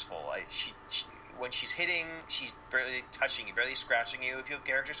her useful. She when she's hitting, she's barely touching you, barely scratching you. If you have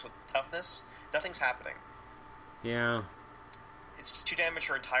characters with toughness, nothing's happening. Yeah. It's 2 damage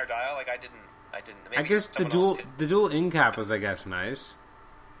her entire dial. Like I didn't. Maybe I guess the dual in cap was, I guess, nice.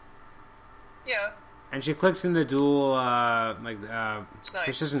 Yeah. And she clicks in the dual nice.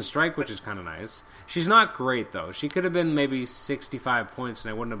 Precision Strike, which is kind of nice. She's not great though. She could have been maybe 65 points, and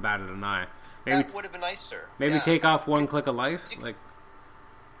I wouldn't have batted an eye. Maybe, that would have been nicer. Maybe take off 1 click of life.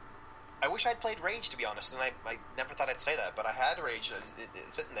 I wish I'd played Rage, to be honest, and I never thought I'd say that, but I had Rage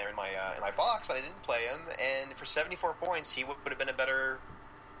sitting there in my box, and I didn't play him. And for 74 points, he would have been a better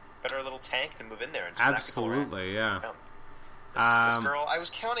little tank to move in there and smack absolutely, yeah. This girl, I was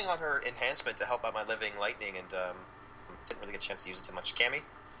counting on her enhancement to help out my Living Lightning, and didn't really get a chance to use it too much. Cammy?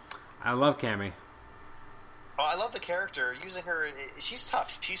 I love Cammy. Oh, I love the character. Using her, she's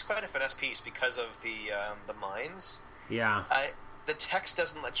tough. She's quite a finesse piece because of the mines. Yeah. The text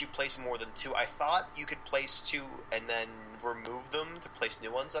doesn't let you place more than 2. I thought you could place 2 and then remove them to place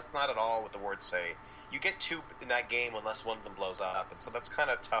new ones. That's not at all what the words say. You get 2 in that game unless one of them blows up, and so that's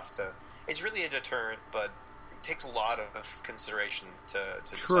kind of tough to... It's really a deterrent, but it takes a lot of consideration to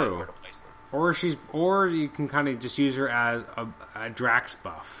decide where to place them. Or you can kind of just use her as a Drax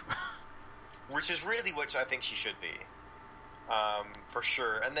buff. which is really what I think she should be. For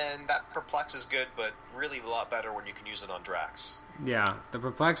sure. And then that Perplex is good, but really a lot better when you can use it on Drax. Yeah, the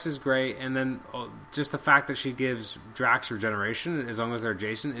Perplex is great, and then just the fact that she gives Drax regeneration as long as they're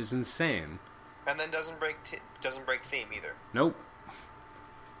adjacent is insane. And then doesn't break theme either. Nope.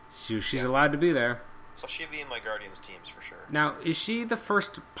 She's allowed to be there. So she'd be in my Guardians teams for sure. Now, is she the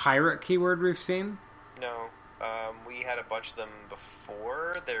first pirate keyword we've seen? No. We had a bunch of them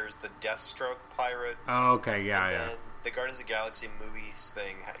before. There's the Deathstroke pirate. Oh, okay, yeah. Then the Guardians of the Galaxy movies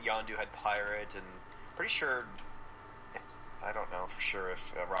thing, Yondu had pirate, and pretty sure, I don't know for sure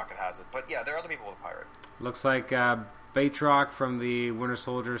if Rocket has it, but yeah, there are other people with pirate. Looks like Batroc from the Winter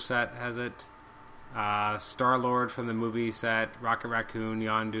Soldier set has it. Star-Lord from the movie set, Rocket Raccoon,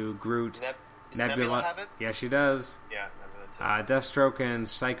 Yondu, Groot. Does Nebula have it? Yeah, she does. Yeah, Nebula too. Deathstroke and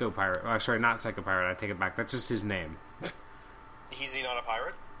Psycho Pirate. Oh, sorry, not Psycho Pirate. I take it back. That's just his name. He's not a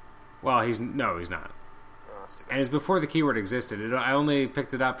pirate? Well, he's not. Oh, that's too bad. And it's before the keyword existed. I only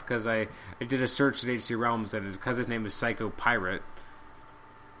picked it up because I did a search at HC Realms that because his name is Psycho Pirate,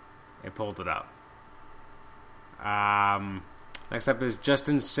 it pulled it up. Next up is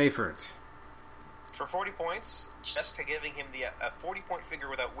Justin Seifert. For 40 points, just giving him a 40-point figure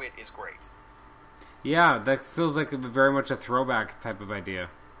without wit is great. Yeah, that feels like very much a throwback type of idea.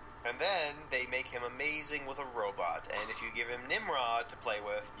 And then they make him amazing with a robot, and if you give him Nimrod to play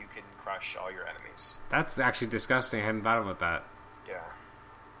with, you can crush all your enemies. That's actually disgusting. I hadn't thought about that.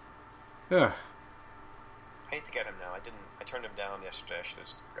 Yeah. Ugh. I hate to get him now. I turned him down yesterday. I should have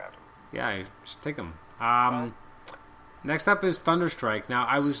just grabbed him. Yeah, you should take him. Next up is Thunderstrike. Now,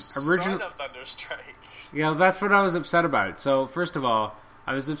 I was originally... Son of Thunderstrike. Yeah, that's what I was upset about. So, first of all,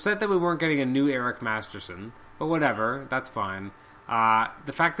 I was upset that we weren't getting a new Eric Masterson. But whatever, that's fine.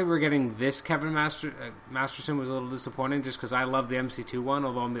 The fact that we're getting this Kevin Masterson was a little disappointing just because I love the MC2 one,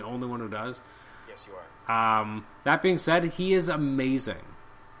 although I'm the only one who does. Yes, you are. That being said, he is amazing.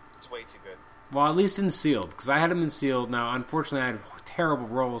 It's way too good. Well, at least in Sealed, because I had him in Sealed. Now, unfortunately, I had terrible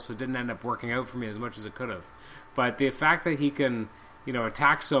rolls, so it didn't end up working out for me as much as it could have. But the fact that he can,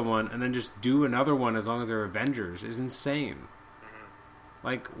 attack someone and then just do another one as long as they're Avengers is insane. Mm-hmm.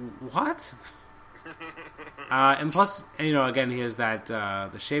 Like, what? And plus, again, he has that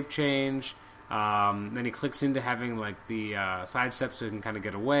the shape change. Then he clicks into having like the sidestep so he can kind of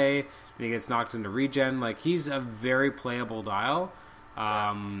get away. Then he gets knocked into regen. Like, he's a very playable dial.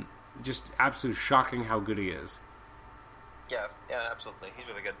 Just absolutely shocking how good he is. Yeah, absolutely. He's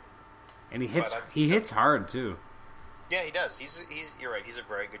really good. And he hits hard too. Yeah, he does. You're right. He's a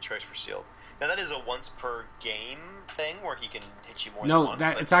very good choice for Sealed. Now that is a once per game thing where he can hit you more than once.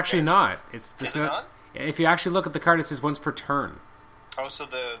 No, it's actually not. Is it not? If you actually look at the card, it says once per turn. Oh, so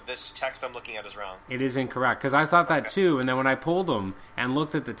this text I'm looking at is wrong. It is incorrect because I thought that too, and then when I pulled him and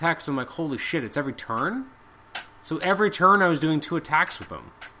looked at the text, I'm like, holy shit! It's every turn. So every turn I was doing 2 attacks with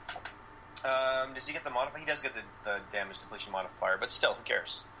him. Does he get the modifier? He does get the damage depletion modifier, but still, who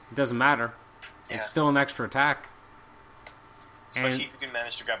cares? It doesn't matter. Yeah. It's still an extra attack. Especially if you can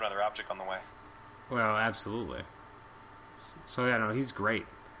manage to grab another object on the way. Well, absolutely. So, yeah, no, he's great.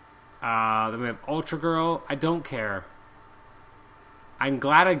 Then we have Ultra Girl. I don't care. I'm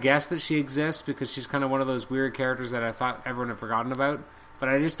glad I guessed that she exists because she's kind of one of those weird characters that I thought everyone had forgotten about. But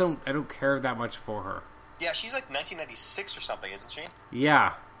I don't care that much for her. Yeah, she's like 1996 or something, isn't she?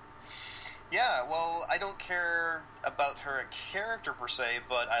 Yeah. Yeah, well, I don't care about her character per se,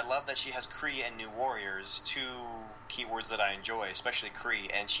 but I love that she has Kree and New Warriors, 2 keywords that I enjoy, especially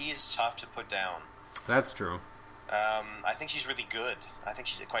Kree, and she is tough to put down. That's true. I think she's really good. I think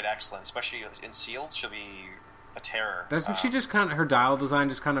she's quite excellent, especially in Sealed. She'll be a terror. Doesn't she just kind of, her dial design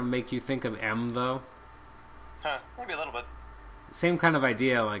just kind of make you think of M, though? Huh, maybe a little bit. Same kind of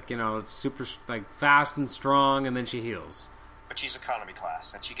idea, like, it's super, like, fast and strong, and then she heals. But she's economy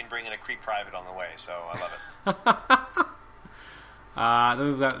class, and she can bring in a Kree private on the way, so I love it. Then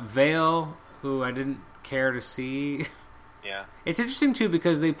we've got Vale, who I didn't care to see. Yeah. It's interesting, too,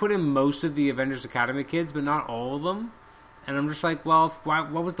 because they put in most of the Avengers Academy kids, but not all of them. And I'm just like, well,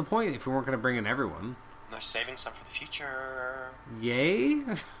 what was the point if we weren't going to bring in everyone? They're saving some for the future. Yay?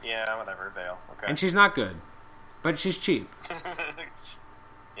 Yeah, whatever, Vale. Okay. And she's not good. But she's cheap.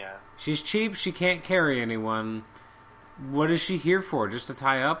 Yeah. She's cheap, she can't carry anyone. What is she here for? Just to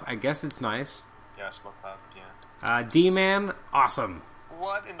tie up? I guess it's nice. Yeah, Smoke Cloud, yeah. D-Man, awesome.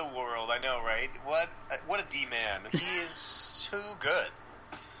 What in the world? I know, right? What a D-Man. He is too good.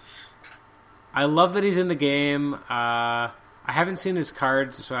 I love that he's in the game. I haven't seen his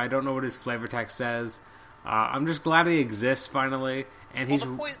cards, so I don't know what his flavor text says. I'm just glad he exists, finally. And he's...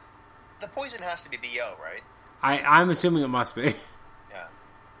 Well, the poison has to be BO, right? I'm assuming it must be. Yeah.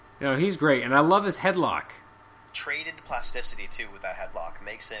 You know, he's great, and I love his headlock. Traded plasticity too with that headlock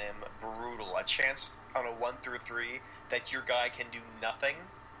makes him brutal. A chance on a 1-3 that your guy can do nothing.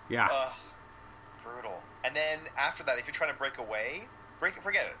 Yeah. Brutal. And then after that, if you're trying to break away,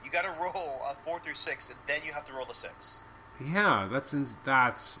 forget it. You got to roll a 4-6, and then you have to roll a 6. Yeah,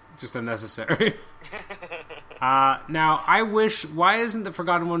 that's just unnecessary. Now, I wish... Why isn't the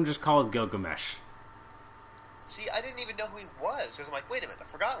Forgotten One just called Gilgamesh? See, I didn't even know who he was, because I'm like, wait a minute, the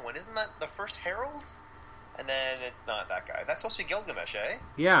Forgotten One, isn't that the first Herald? And then it's not that guy. That's supposed to be Gilgamesh, eh?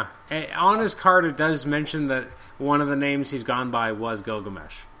 Yeah. On his card, it does mention that one of the names he's gone by was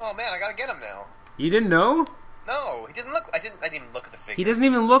Gilgamesh. Oh, man, I gotta get him now. You didn't know? No, he didn't look... I didn't even look at the figure. He doesn't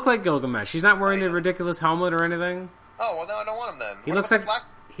even look like Gilgamesh. He's not wearing the ridiculous helmet or anything. Oh, well, no, I don't want him then. He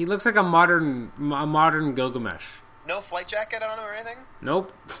looks like a modern Gilgamesh. No flight jacket on him or anything?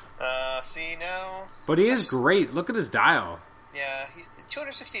 Nope. See, now... But he is great. Look at his dial. Yeah, he's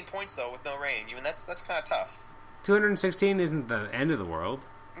 216 points, though, with no range. I mean, that's kind of tough. 216 isn't the end of the world.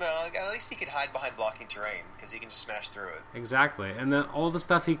 No, at least he can hide behind blocking terrain, because he can just smash through it. Exactly. And then all the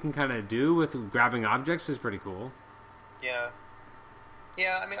stuff he can kind of do with grabbing objects is pretty cool. Yeah.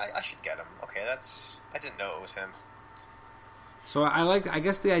 Yeah, I mean, I should get him. Okay, I didn't know it was him. So I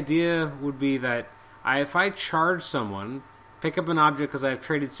guess the idea would be that if I charge someone, pick up an object because I have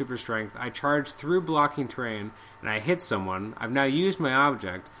traded super strength, I charge through blocking terrain, and I hit someone, I've now used my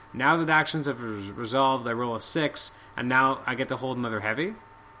object, now that actions have resolved, I roll a 6, and now I get to hold another heavy?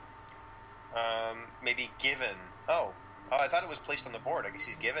 Maybe given. Oh, I thought it was placed on the board. I guess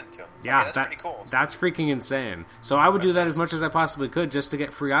he's given to him. Yeah, okay, that's pretty cool. That's freaking insane. So I would do that as much as I possibly could just to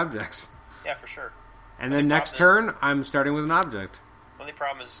get free objects. Yeah, for sure. And then next turn, I'm starting with an object. The only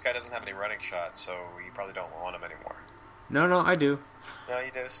problem is this guy doesn't have any running shots, so you probably don't want him anymore. No, I do. No, you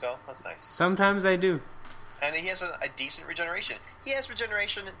do still? That's nice. Sometimes I do. And he has a decent regeneration. He has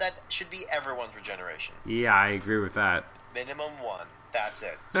regeneration that should be everyone's regeneration. Yeah, I agree with that. Minimum 1. That's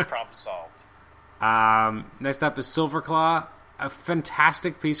it. It's problem solved. Next up is Silverclaw. A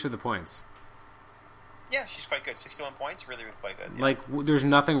fantastic piece for the points. Yeah, she's quite good. 61 points, really, really quite good. Yeah. Like, there's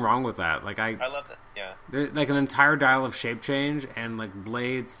nothing wrong with that. Like I love that. Yeah. There's like an entire dial of shape change and like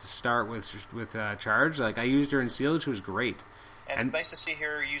blades to start with charge. Like I used her in Sealed, she was great. And it's nice to see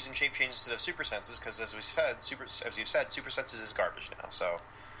her using shape change instead of super senses because, as you've said, super senses is garbage now. So,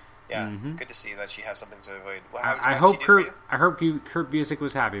 yeah, good to see that she has something to avoid. Well, I hope Kurt Busiek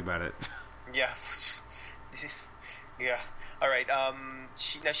was happy about it. Yeah. Yeah. All right.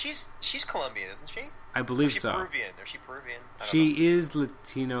 She's Colombian, isn't she? I believe so. Peruvian? Is she Peruvian? She is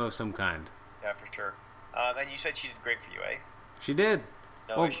Latino of some kind. Yeah, for sure. And you said she did great for you, eh? She did.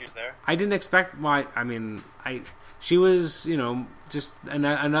 No issues there? I didn't expect why. I mean, she was, just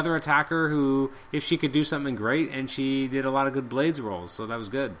another attacker who, if she could do something great, and she did a lot of good blades rolls, so that was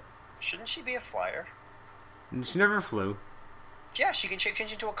good. Shouldn't she be a flyer? She never flew. Yeah, she can shape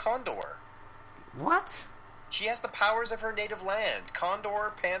change into a condor. What? She has the powers of her native land.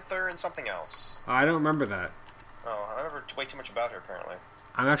 Condor, panther, and something else. Oh, I don't remember that. Oh, I remember way too much about her, apparently.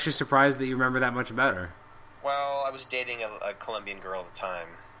 I'm actually surprised that you remember that much about her. Well, I was dating a Colombian girl at the time.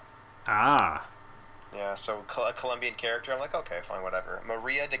 Ah. Yeah, so a Colombian character, I'm like, okay, fine, whatever.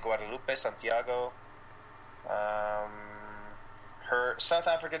 Maria de Guadalupe Santiago. Her South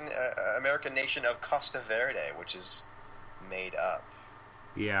African American nation of Costa Verde, which is made up.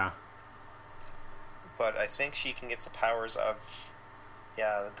 Yeah. But I think she can get the powers of,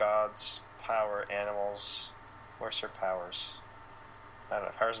 the gods, power, animals. Where's her powers? I don't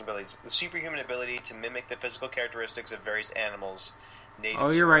know, powers and abilities. The superhuman ability to mimic the physical characteristics of various animals.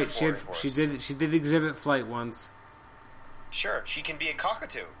 Oh, you're right. She did exhibit flight once. Sure, she can be a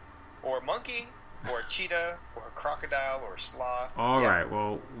cockatoo, or a monkey, or a cheetah, or a crocodile, or a sloth. All right.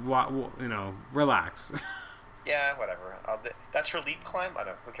 Well, relax. Yeah, whatever. That's her leap climb? I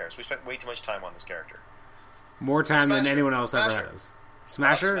don't know. Who cares? We spent way too much time on this character. More time than anyone else ever has.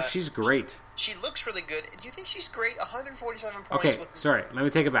 Smasher? She's great. She looks really good. Do you think she's great? 147 points. Okay, sorry. Let me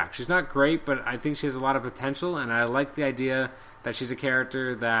take it back. She's not great, but I think she has a lot of potential, and I like the idea that she's a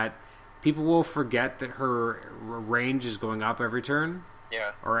character that people will forget that her range is going up every turn.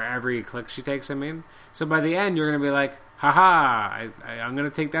 Yeah. Or every click she takes, I mean. So by the end, you're going to be like, haha, I'm going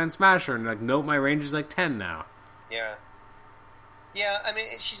to take down Smasher. And like, nope, my range is like 10 now. Yeah. Yeah, I mean,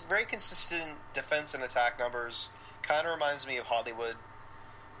 she's very consistent defense and attack numbers. Kind of reminds me of Hollywood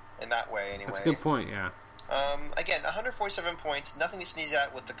in that way, anyway. That's a good point, yeah. Again, 147 points, nothing to sneeze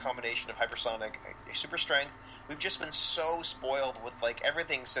at with the combination of hypersonic, super strength. We've just been so spoiled with, like,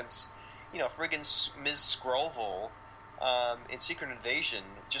 everything since, friggin' Ms. Scrollville in Secret Invasion,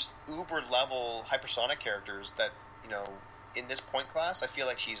 just uber-level hypersonic characters that, in this point class, I feel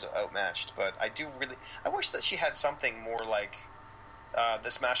like she's outmatched. But I wish that she had something more like the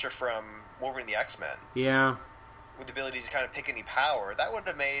Smasher from Wolverine the X-Men. Yeah. With the ability to kind of pick any power, that would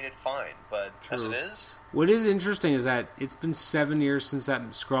have made it fine. But True. as it is... What is interesting is that it's been 7 years since that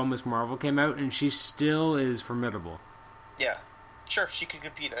Skrull Miss Marvel came out, and she still is formidable. Yeah. Sure, she could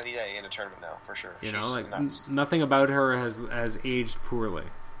compete any day in a tournament now, for sure. You know, She's like, nuts. Nothing about her has aged poorly.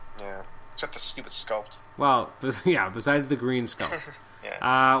 Yeah. Except the stupid sculpt. Well, yeah, besides the green sculpt.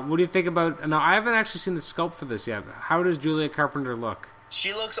 Yeah. What do you think about... Now, I haven't actually seen the sculpt for this yet. How does Julia Carpenter look?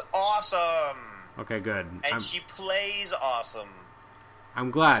 She looks awesome! Okay, good. And she plays awesome. I'm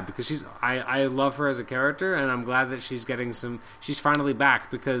glad, because I love her as a character, and I'm glad that she's finally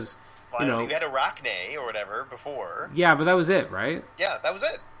back, because, Finally, we had Arachne or whatever before. Yeah, but that was it, right? Yeah, that was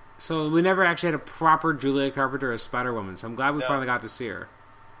it. So we never actually had a proper Julia Carpenter as Spider-Woman, so I'm glad we finally got to see her.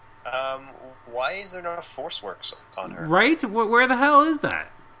 Why is there no Force Works on her? Right? Where the hell is that?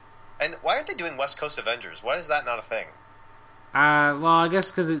 And why aren't they doing West Coast Avengers? Why is that not a thing? Well, I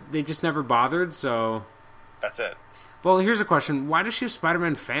guess because they just never bothered, so... That's it. Well, here's a question. Why does she have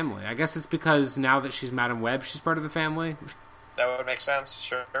Spider-Man family? I guess it's because now that she's Madam Web, she's part of the family. That would make sense.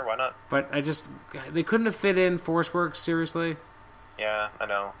 Sure, why not? But they couldn't have fit in Force Works, seriously? Yeah, I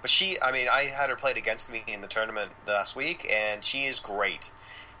know. But I had her played against me in the tournament last week, and she is great.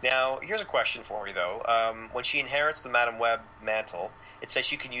 Now, here's a question for you, though. When she inherits the Madam Web mantle, it says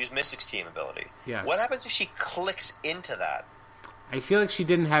she can use Mystic's team ability. Yes. What happens if she clicks into that? I feel like she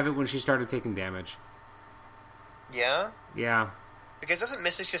didn't have it when she started taking damage. Yeah? Yeah. Because doesn't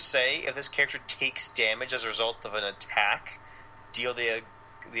Mystic just say if this character takes damage as a result of an attack, deal the other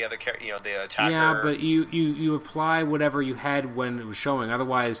the attacker? Yeah, but you apply whatever you had when it was showing.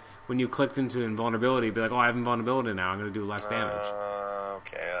 Otherwise, when you clicked into invulnerability, it'd be like, oh, I have invulnerability now. I'm going to do less damage.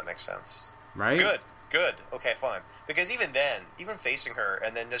 Okay, that makes sense. Right? Good. Okay, fine. Because even then, even facing her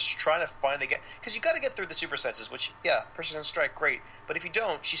and then just trying to finally get... Because you got to get through the super senses, which, yeah, Persistent Strike, great. But if you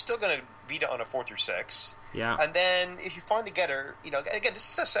don't, she's still going to beat it on a 4 through 6. Yeah. And then if you finally get her, again,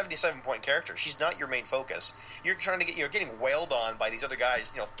 this is a 77-point character. She's not your main focus. You're getting wailed on by these other guys,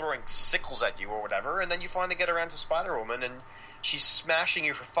 throwing sickles at you or whatever, and then you finally get around to Spider-Woman, and she's smashing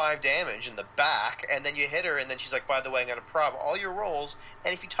you for 5 damage in the back, and then you hit her, and then she's like, by the way, I'm going to prob all your rolls,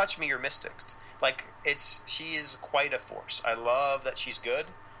 and if you touch me, you're mysticked. Like, she is quite a force. I love that she's good.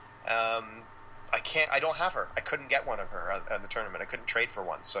 I don't have her. I couldn't get one of her at the tournament. I couldn't trade for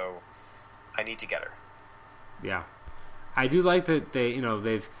one, so I need to get her. Yeah. I do like that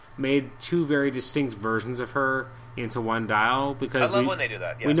they've made 2 very distinct versions of her into one dial, because I love when they do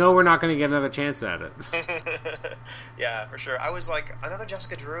that. Yes. We know we're not going to get another chance at it. Yeah, for sure. I was like, another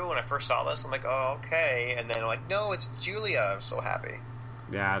Jessica Drew when I first saw this. I'm like, oh, okay. And then I'm like, no, it's Julia. I'm so happy.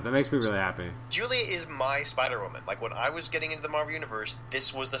 Yeah, that makes me really happy. Julia is my Spider-Woman. Like, when I was getting into the Marvel Universe,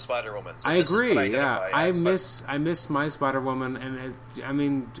 this was the Spider-Woman. So I agree, I miss I miss my Spider-Woman,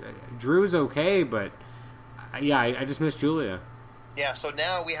 and Drew's okay, but yeah, I just miss Julia. Yeah, so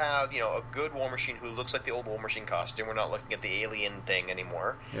now we have, a good War Machine who looks like the old War Machine costume. We're not looking at the alien thing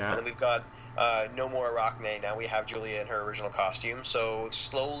anymore. Yeah. And then we've got no more Arachne. Now we have Julia in her original costume. So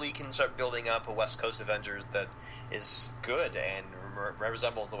slowly can start building up a West Coast Avengers that is good and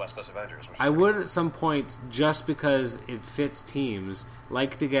resembles the West Coast Avengers. I would at some point, just because it fits teams,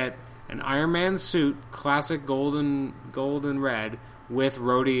 like to get an Iron Man suit, classic gold and red, with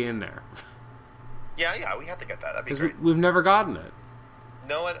Rhodey in there. Yeah, we have to get that. That'd be great. We've never gotten it.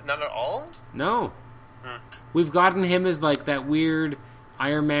 No, not at all? No. We've gotten him as like that weird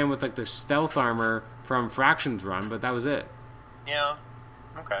Iron Man with like the stealth armor from Fraction's run, but that was it. Yeah.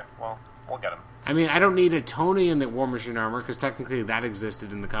 Okay, well, we'll get him. I mean, I don't need a Tony in the War Machine armor, because technically that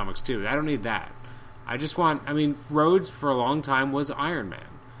existed in the comics too. I don't need that. I just want... I mean, Rhodes for a long time was Iron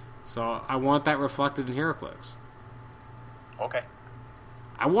Man. So I want that reflected in HeroClix. Okay.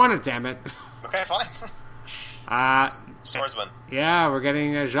 I want it, damn it. Okay, fine. Swordsman. Yeah, we're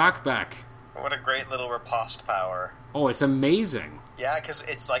getting Jacques back. What a great little riposte power. Oh, it's amazing. Yeah, because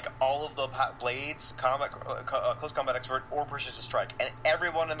it's like all of the blades, close combat expert, or persistent strike, and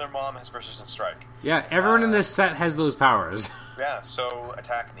everyone and their mom has persistent strike. Yeah, everyone in this set has those powers. Yeah, so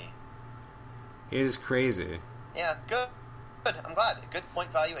attack me. It is crazy. Yeah, good. I'm glad. Good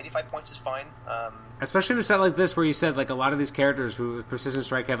point value. 85 points is fine. Especially in a set like this, where you said like a lot of these characters who with persistent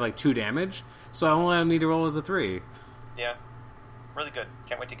strike have like 2 damage, so I only need to roll as a 3. Yeah, really good.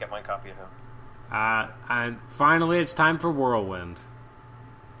 Can't wait to get my copy of him. And finally, it's time for Whirlwind.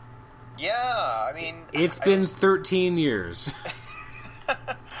 Yeah, I mean... It's been 13 years.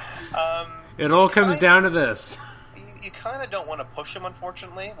 It all comes down to this. You kind of don't want to push him,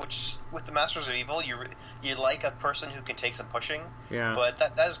 unfortunately. Which with the Masters of Evil, you like a person who can take some pushing. Yeah. But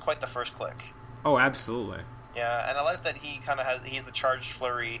that is quite the first click. Oh, absolutely. Yeah, and I like that he kind of has the charged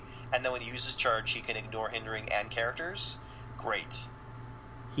flurry, and then when he uses charge, he can ignore hindering and characters. Great.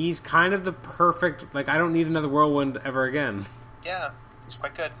 He's kind of the perfect. Like, I don't need another whirlwind ever again. Yeah, he's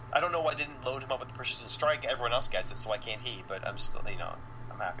quite good. I don't know why they didn't load him up with the Precision Strike. Everyone else gets it, so why can't he? But I'm still,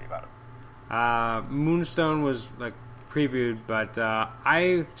 I'm happy about it. Moonstone was like previewed, but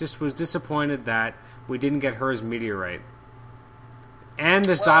I just was disappointed that we didn't get her as Meteorite. And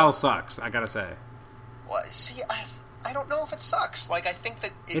this dial sucks, I gotta say. Well, see, I don't know if it sucks. Like, I think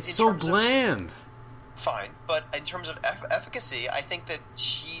that it's so bland. Fine, but in terms of efficacy, I think that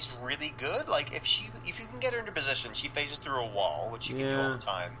she's really good. Like, if you can get her into position, she phases through a wall, which you can do all the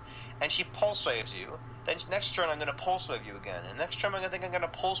time, and she pulse waves you. Then next turn, I'm going to pulse wave you again, and next turn, I'm going to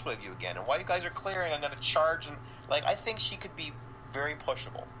pulse wave you again. And while you guys are clearing, I'm going to charge, and I think she could be very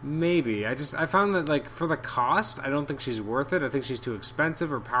pushable. Maybe. I found that, like, for the cost, I don't think she's worth it. I think she's too expensive.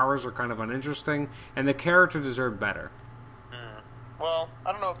 Her powers are kind of uninteresting, and the character deserved better. Well,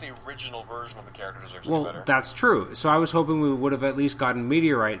 I don't know if the original version of the character deserves to be better. Well, that's true. So I was hoping we would have at least gotten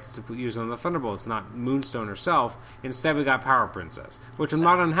Meteorite to use on the Thunderbolts, not Moonstone herself. Instead, we got Power Princess, which I'm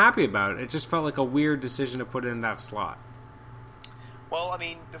not unhappy about. It just felt like a weird decision to put in that slot. Well, I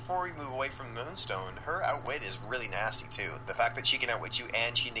mean, before we move away from Moonstone, her outwit is really nasty, too. The fact that she can outwit you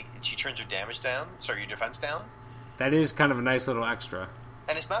and she turns your damage down, your defense down. That is kind of a nice little extra.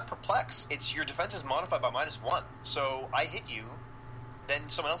 And it's not perplex. It's your defense is modified by -1. So I hit you, then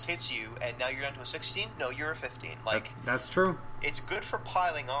someone else hits you, and now you're down to a 16? No, you're a 15. That's true. It's good for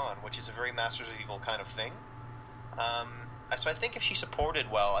piling on, which is a very Masters of Evil kind of thing. So I think if she supported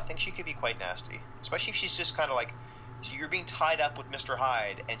well, I think she could be quite nasty. Especially if she's just kind of like, so you're being tied up with Mr.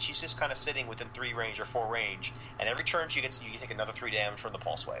 Hyde, and she's just kind of sitting within 3 range or 4 range, and every turn you take another 3 damage from the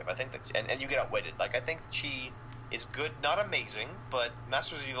pulse wave. I think that, and you get outwitted. I think she is good, not amazing, but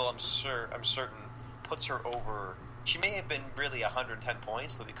Masters of Evil, I'm certain, puts her over. She may have been really 110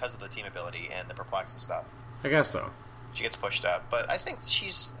 points, but because of the team ability and the perplex and stuff, I guess so. She gets pushed up, but I think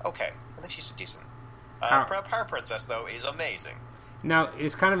she's okay. I think she's decent. Power Princess, though, is amazing. Now,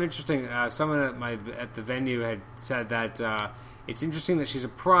 it's kind of interesting. Someone at the venue had said that it's interesting that she's a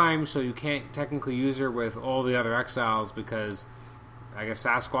prime, so you can't technically use her with all the other exiles because I guess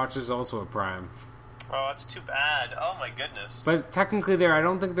Sasquatch is also a prime. Oh, that's too bad. Oh my goodness. But technically, I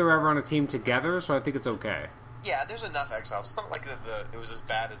don't think they're ever on a team together, so I think it's okay. Yeah, there's enough exiles. It's not like it was as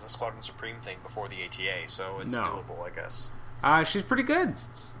bad as the Squadron Supreme thing before the ATA, so it's doable, I guess. She's pretty good.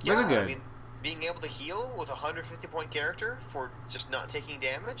 Really good. I mean, being able to heal with a 150-point character for just not taking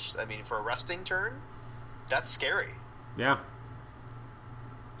damage, I mean, for a resting turn, that's scary. Yeah.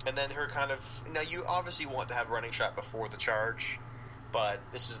 And then her kind of... Now, you obviously want to have running shot before the charge, but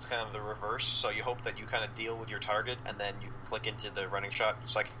this is kind of the reverse, so you hope that you kind of deal with your target, and then you can click into the running shot,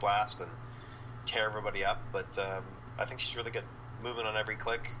 Psychic Blast, and tear everybody up. But I think she's really good. Moving on every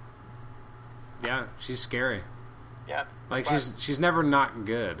click. Yeah, she's scary. Yeah. She's never not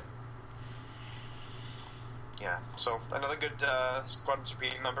good. Yeah, so another good Squadron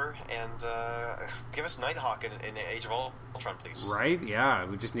Supreme member, and give us Nighthawk in Age of Ultron, please. Right? Yeah,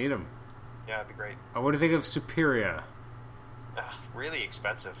 we just need him. Yeah, it'd be great. What do you think of Superia? Really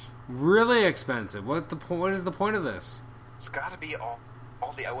expensive. Really expensive. What is the point of this? It's got to be all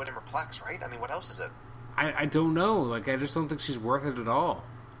the outwit and perplex, right? I mean, what else is it? I don't know. I just don't think she's worth it at all.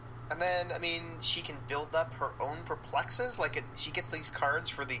 And then, I mean, she can build up her own perplexes. She gets these cards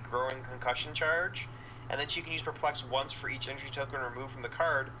for the growing concussion charge, and then she can use perplex once for each entry token removed from the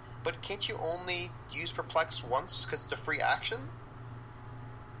card. But can't you only use perplex once because it's a free action?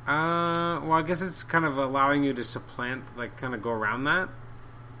 Well, I guess it's kind of allowing you to supplant, kind of go around that.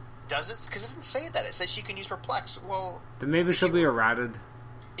 Does it? Because it doesn't say that. It says she can use perplex. Well, then maybe she'll be errated.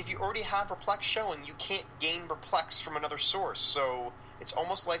 If you already have perplex showing, you can't gain perplex from another source. So it's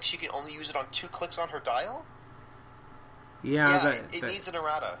almost like she can only use it on 2 clicks on her dial. Yeah, it needs an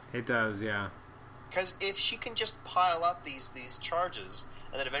errata. It does, yeah. Because if she can just pile up these charges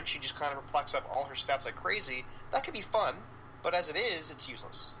and then eventually just kind of perplex up all her stats like crazy, that could be fun. But as it is, it's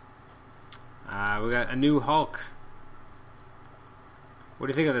useless. We got a new Hulk. What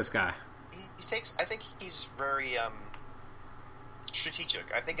do you think of this guy? I think he's very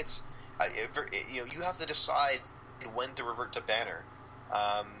strategic. I think it's you have to decide when to revert to Banner,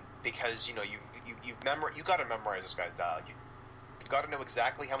 because you got to memorize this guy's dial. You've got to know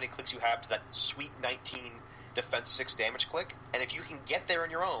exactly how many clicks you have to that sweet 19 defense 6 damage click, and if you can get there on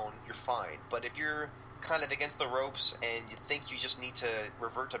your own, you're fine. But if you're kind of against the ropes and you think you just need to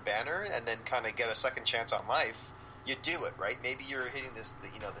revert to Banner and then kind of get a second chance on life, you do it, right? Maybe you're hitting this,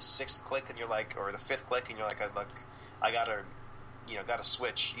 the sixth click, and you're like, or the fifth click, and you're like, I gotta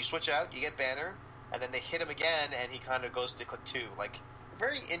switch. You switch out, you get Banner, and then they hit him again, and he kind of goes to click 2. Like,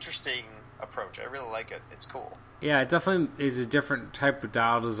 very interesting approach. I really like it. It's cool. Yeah, it definitely is a different type of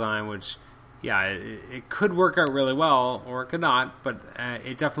dial design, which, yeah, it could work out really well, or it could not, but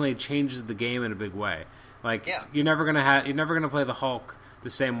it definitely changes the game in a big way. Like, you're never gonna play the Hulk the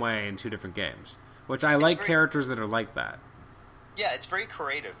same way in 2 different games, which I like characters that are like that. Yeah, it's very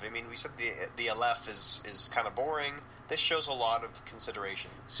creative. I mean, we said the LF is kind of boring. This shows a lot of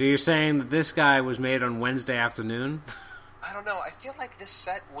consideration. So you're saying that this guy was made on Wednesday afternoon? I don't know. I feel like this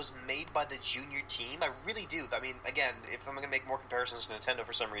set was made by the junior team. I really do. I mean, again, if I'm going to make more comparisons to Nintendo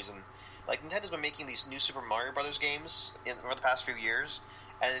for some reason, like, Nintendo's been making these new Super Mario Brothers games over the past few years,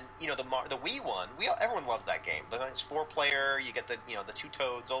 and the Wii one, everyone loves that game. It's 4-player. You get the 2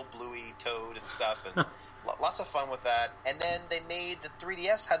 Toads, old Bluey, Toad, and stuff, and lots of fun with that. And then they made the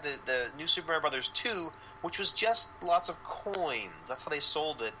 3DS had the new Super Mario Brothers 2, which was just lots of coins. That's how they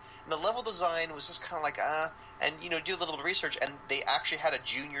sold it. And the level design was just kind of like and do a little bit of research, and they actually had a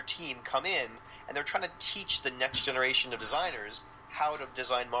junior team come in, and they're trying to teach the next generation of designers how to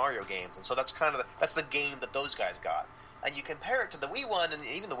design Mario games. And so that's kind of that's the game that those guys got. And you compare it to the Wii one and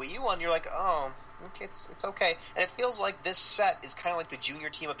even the Wii U one, you're like, oh, okay, it's okay. And it feels like this set is kind of like the junior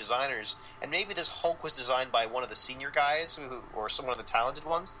team of designers, and maybe this Hulk was designed by one of the senior guys or some of the talented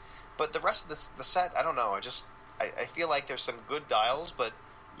ones. But the rest of the set, I don't know. I feel like there's some good dials, but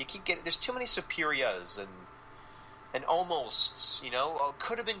you keep getting there's too many superiors and almosts.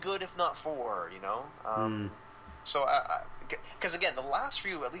 Could have been good if not for. So, because again, the last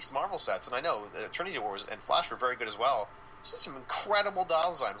few, at least Marvel sets, and I know Trinity Wars and Flash were very good as well. This is some incredible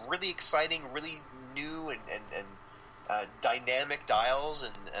dial design, really exciting, really new and dynamic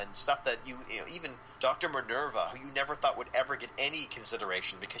dials and stuff that even Dr. Minerva, who you never thought would ever get any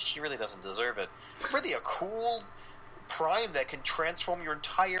consideration because she really doesn't deserve it. Really a cool Prime that can transform your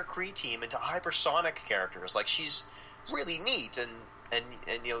entire Kree team into hypersonic characters. Like, she's really neat, and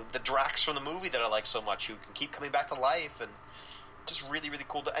the Drax from the movie that I like so much, who can keep coming back to life, and just really, really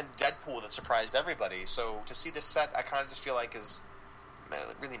cool. And Deadpool that surprised everybody. So to see this set, I kind of just feel like is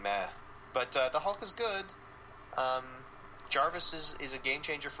really meh. But the Hulk is good. Jarvis is a game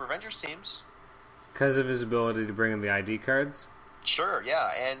changer for Avengers teams. Because of his ability to bring in the ID cards? Sure,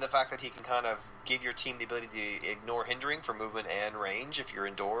 yeah. And the fact that he can kind of give your team the ability to ignore hindering for movement and range if you're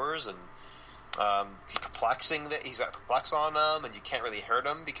indoors, and he's got perplex on him, and you can't really hurt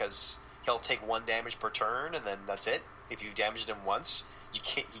him because he'll take 1 damage per turn, and then that's it. If you've damaged him once, he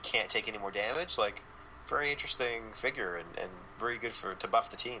can't take any more damage. Like, very interesting figure, and very good to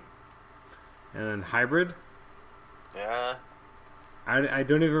buff the team. And then Hybrid? Yeah. I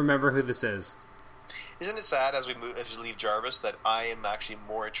don't even remember who this is. Isn't it sad as we leave Jarvis that I am actually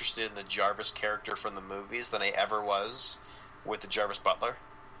more interested in the Jarvis character from the movies than I ever was with the Jarvis Butler?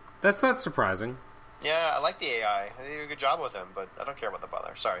 That's not surprising. Yeah, I like the AI. They did a good job with him, but I don't care about the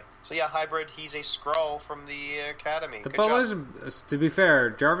Butler. Sorry. So yeah, Hybrid, he's a Skrull from the Academy. The Butler's, to be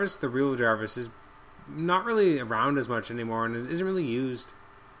fair, Jarvis, the real Jarvis, is not really around as much anymore and isn't really used.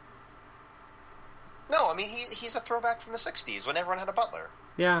 No, I mean, he's a throwback from the 60s when everyone had a Butler.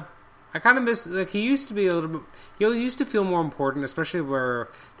 Yeah. I kind of miss, like, he used to be a little bit, he used to feel more important, especially where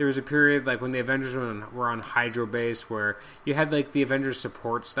there was a period, like, when the Avengers were on Hydro Base, where you had, like, the Avengers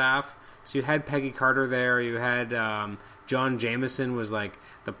support staff. So you had Peggy Carter there, you had John Jameson was, like,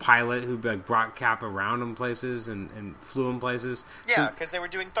 the pilot who, like, brought Cap around in places and flew in places. Yeah, because they were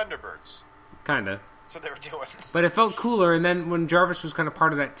doing Thunderbirds. Kinda. That's what they were doing. But it felt cooler, and then when Jarvis was kind of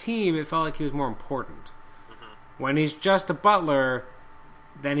part of that team, it felt like he was more important. Mm-hmm. When he's just a butler,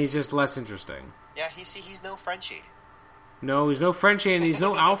 then he's just less interesting. Yeah, he's no Frenchie. No, he's no Frenchie, and he's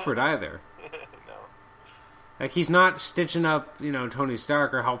no Alfred either. No. Like, he's not stitching up, Tony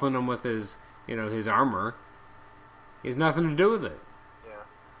Stark or helping him with his, his armor. He has nothing to do with it.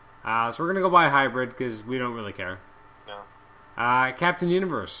 Yeah. So we're going to go buy Hybrid, because we don't really care. No. Captain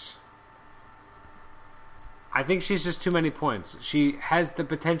Universe. I think she's just too many points. She has the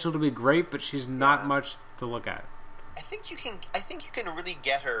potential to be great, but she's not much to look at. I think you can really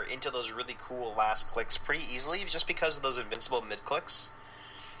get her into those really cool last clicks pretty easily, just because of those invincible mid clicks.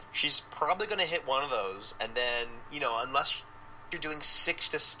 She's probably going to hit one of those, and then unless you're doing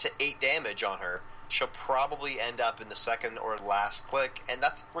 6 to 8 damage on her, she'll probably end up in the second or last click, and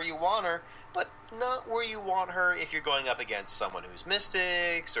that's where you want her, but not where you want her if you're going up against someone who's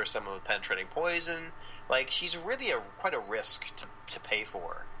Mystics or someone with penetrating poison. Like, she's really quite a risk to pay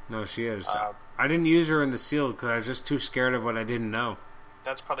for. No, she is. I didn't use her in the Sealed because I was just too scared of what I didn't know.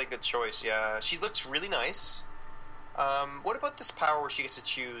 That's probably a good choice, yeah. She looks really nice. What about this power where she gets to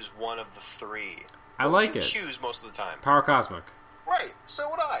choose one of the three? I like it. Choose most of the time. Power Cosmic. Right. So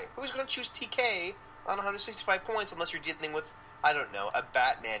would I. Who's going to choose TK on 165 points unless you're dealing with, I don't know, a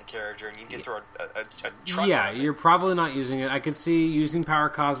Batman character and you can throw a truck? Yeah, you're probably not using it. I could see using Power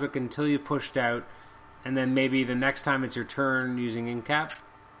Cosmic until you've pushed out, and then maybe the next time it's your turn using Incap.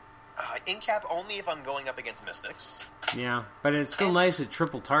 Incap only if I'm going up against Mystics. Yeah, but it's still nice at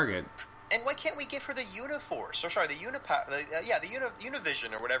triple target. And why can't we give her the Uniforce? Or sorry, the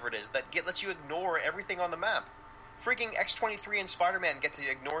Univision or whatever it is that lets you ignore everything on the map. Freaking X-23 and Spider-Man get to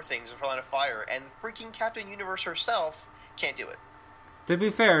ignore things in front of fire, and freaking Captain Universe herself can't do it. To be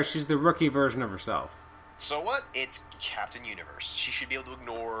fair, she's the rookie version of herself. So what? It's Captain Universe. She should be able to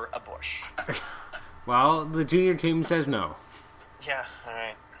ignore a bush. Well, the junior team says no. Yeah,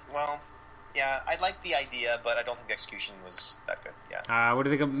 alright. Well, yeah, I like the idea, but I don't think the execution was that good. Yeah. What do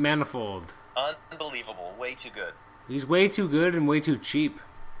you think of Manifold? Unbelievable. Way too good. He's way too good and way too cheap.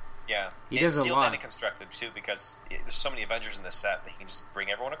 Yeah. He does a lot. And constructed, too, because there's so many Avengers in this set that he can just bring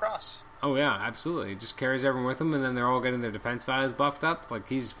everyone across. Oh, yeah, absolutely. He just carries everyone with him, and then they're all getting their defense values buffed up. Like,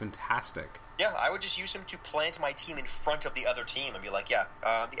 he's fantastic. Yeah, I would just use him to plant my team in front of the other team and be like, yeah,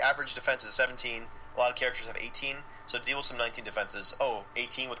 the average defense is 17. A lot of characters have 18, so deal with some 19 defenses. Oh,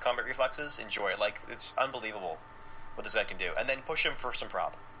 18 with combat reflexes? Enjoy it. Like, it's unbelievable what this guy can do. And then push him for some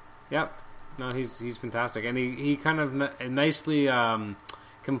prop. Yep. No, he's fantastic. And he kind of nicely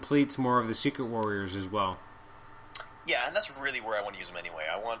completes more of the Secret Warriors as well. Yeah, and that's really where I want to use him anyway.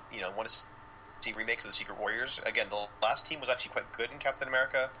 I want to see remakes of the Secret Warriors. Again, the last team was actually quite good in Captain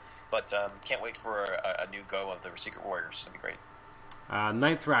America, but can't wait for a new go of the Secret Warriors. That'd be great.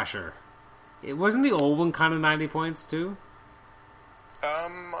 Night Thrasher. It wasn't the old one kind of 90 points too?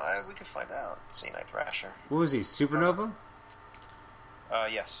 We can find out. Let's see, Night Thrasher. What was he, Supernova?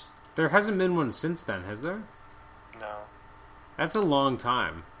 Yes. There hasn't been one since then, has there? No. That's a long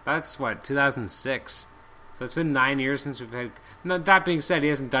time. That's, 2006. So it's been 9 years since we've had... Now, that being said, he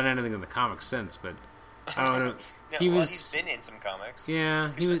hasn't done anything in the comics since, but... I don't know. No, he's been in some comics. Yeah.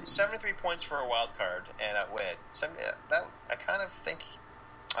 He was 73 points for a wild card and at wit. I kind of think...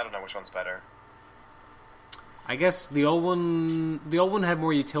 I don't know which one's better. I guess the old one had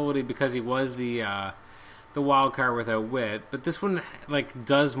more utility because he was the wild card without wit, but this one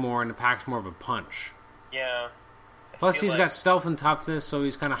does more and it packs more of a punch. Yeah. Plus he's got stealth and toughness, so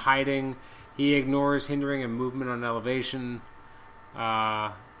he's kind of hiding. He ignores hindering and movement on elevation.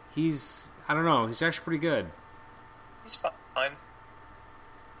 I don't know, he's actually pretty good. He's fine.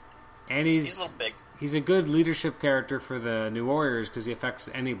 And he's a little big. He's a good leadership character for the New Warriors because he affects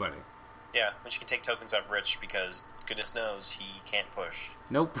anybody. Yeah, but you can take tokens off Rich because goodness knows he can't push.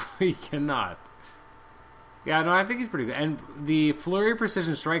 Nope, he cannot. Yeah, no, I think he's pretty good. And the Flurry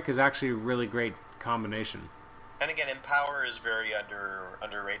Precision Strike is actually a really great combination. And again, Empower is very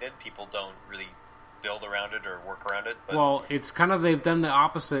underrated. People don't really build around it or work around it. But... Well, it's kind of, they've done the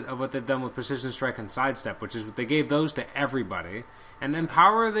opposite of what they've done with Precision Strike and Sidestep, which is they gave those to everybody. And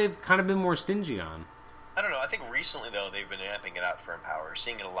Empower, they've kind of been more stingy on. I don't know. I think recently, though, they've been amping it up for Empower,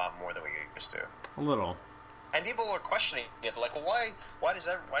 seeing it a lot more than we used to. A little. And people are questioning it. They're like, well, why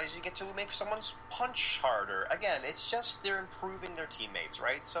does he get to make someone's punch harder? Again, it's just they're improving their teammates,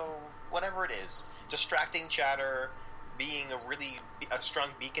 right? So whatever it is, distracting chatter, being a strong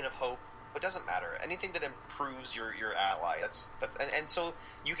beacon of hope, it doesn't matter. Anything that improves your ally, and so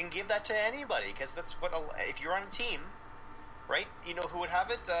you can give that to anybody because that's what if you're on a team. Right? You know who would have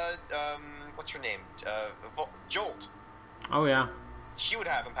it? What's her name? Jolt. Oh, yeah. She would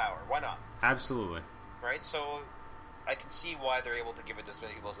have Empower. Why not? Absolutely. Right? So I can see why they're able to give it to as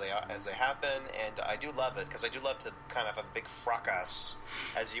many people as they have been, and I do love it, because I do love to kind of have a big fracas,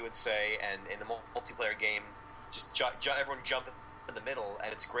 as you would say, and in a multiplayer game, just everyone jump in the middle,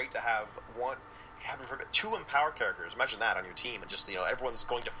 and it's great to have two Empower characters. Imagine that on your team, and just everyone's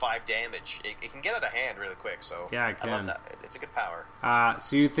going to 5 damage. It can get out of hand really quick. So yeah, it can. I love that. It's a good power.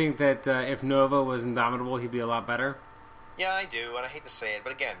 So you think that if Nova was Indomitable, he'd be a lot better? Yeah, I do, and I hate to say it,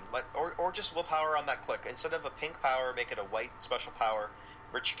 but again, or just willpower on that click. Instead of a pink power, make it a white special power,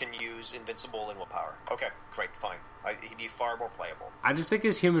 which you can use Invincible and willpower. Okay, great, fine. He'd be far more playable. I just think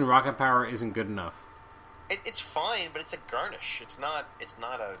his human rocket power isn't good enough. It's fine, but it's a garnish. It's not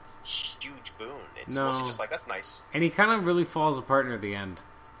a huge boon. It's mostly just that's nice. And he kind of really falls apart near the end.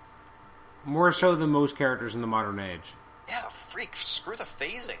 More so than most characters in the modern age. Yeah, screw the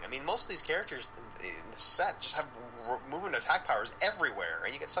phasing. I mean, most of these characters in the set just have movement attack powers everywhere,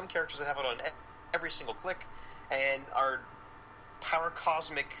 and you get some characters that have it on every single click, and our Power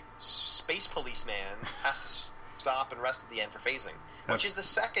Cosmic Space Policeman has to stop and rest at the end for phasing. which is the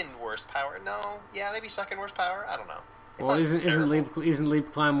second worst power. No, yeah, maybe second worst power. I don't know. It's well, not isn't terrible.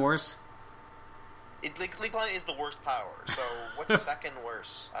 leap climb worse? Leap climb is the worst power. So what's second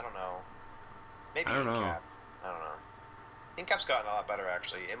worst? I don't know. Maybe I don't know. Incap. I don't know. Incap's gotten a lot better,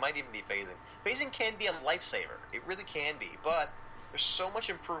 actually. It might even be phasing. Phasing can be a lifesaver. It really can be, but there's so much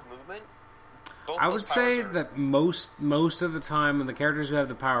improved movement. I would say that most of the time, when the characters who have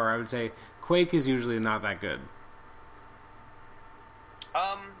the power, I would say Quake is usually not that good.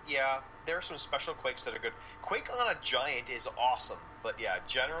 Yeah, there are some special Quakes that are good. Quake on a Giant is awesome, but yeah,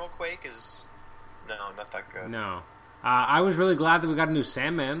 General Quake is not that good. No, I was really glad that we got a new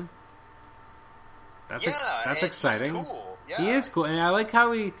Sandman. That's exciting. He's cool. Yeah. He is cool, and I like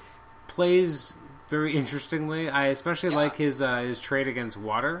how he plays very interestingly. I especially like his trade against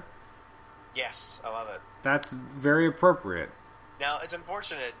water. Yes, I love it. That's very appropriate. Now, it's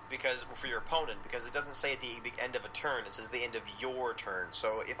unfortunate for your opponent, because it doesn't say at the end of a turn, it says the end of your turn.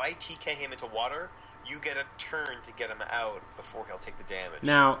 So if I TK him into water, you get a turn to get him out before he'll take the damage.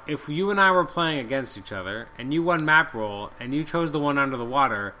 Now, if you and I were playing against each other, and you won map roll, and you chose the one under the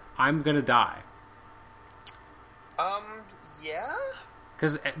water, I'm gonna die. Yeah?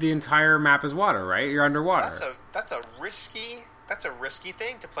 Because the entire map is water, right? You're underwater. That's a risky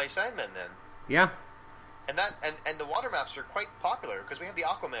thing to play Sandman then. Yeah. And the water maps are quite popular, because we have the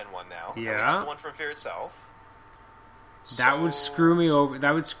Aquaman one now. Yeah. And we have the one from Fear itself. That would screw me over.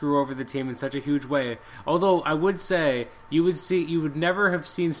 That would screw over the team in such a huge way. Although I would say you would never have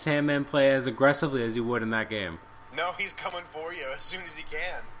seen Sandman play as aggressively as you would in that game. No, he's coming for you as soon as he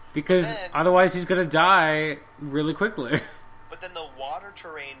can. Because otherwise he's going to die really quickly. But then the water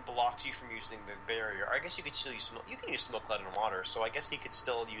terrain blocks you from using the barrier. I guess you could still use smoke. You can use smoke cloud in water, so I guess he could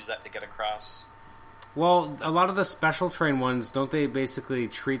still use that to get across. Well, a lot of the special terrain ones, don't they basically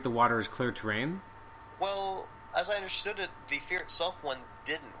treat the water as clear terrain? Well, as I understood it, the Fear itself one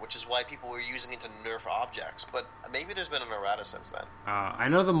didn't, which is why people were using it to nerf objects. But maybe there's been an errata since then. I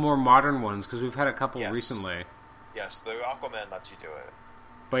know the more modern ones, because we've had a couple recently. Yes, the Aquaman lets you do it.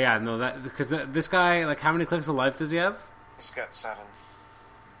 But yeah, no, because this guy, like, how many clicks of life does he have? He's got 7.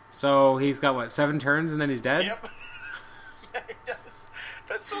 So he's got, what, 7 turns and then he's dead? Yep. Yeah, he does.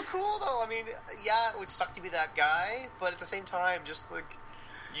 That's so cool, though. I mean, yeah, it would suck to be that guy, but at the same time, just, like,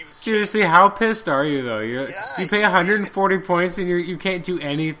 you... Seriously, how pissed are you, though? You pay 140 points and you can't do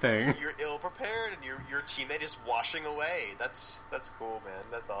anything. You're ill-prepared and your teammate is washing away. That's cool, man.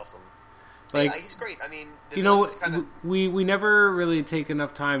 That's awesome. Like, yeah, he's great. I mean, we never really take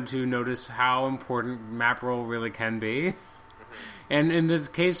enough time to notice how important map roll really can be. Mm-hmm. And in the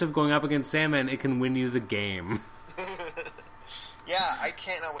case of going up against Sandman, it can win you the game. Yeah, I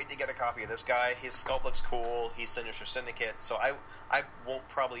cannot wait to get a copy of this guy. His sculpt looks cool. He's Sinister Syndicate, so I won't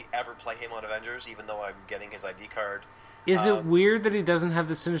probably ever play him on Avengers, even though I'm getting his ID card. Is it weird that he doesn't have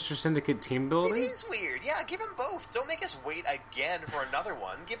the Sinister Syndicate team ability? It is weird. Yeah, give him both. Don't make us wait again for another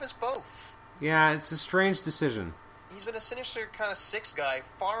one. Give us both. Yeah, it's a strange decision. He's been a Sinister kind of 6 guy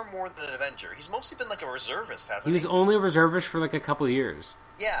far more than an Avenger. He's mostly been like a reservist, hasn't he? He was only a reservist for like a couple of years.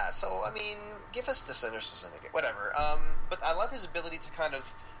 Yeah, so, I mean, give us the Sinister Syndicate. Whatever. But I love his ability to kind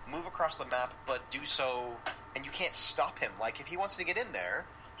of move across the map, but do so, and you can't stop him. Like, if he wants to get in there,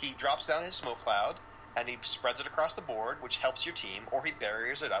 he drops down his smoke cloud, and he spreads it across the board, which helps your team, or he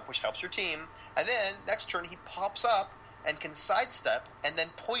barriers it up, which helps your team, and then, next turn, he pops up, and can sidestep and then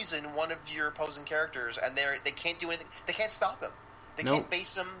poison one of your opposing characters, and they can't do anything. They can't stop him. They can't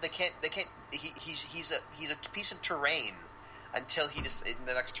base him. They can't. He's a piece of terrain until he just in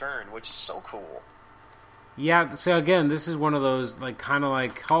the next turn, which is so cool. Yeah. So again, this is one of those kind of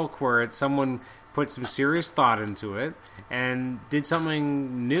like Hulk, where it's someone put some serious thought into it and did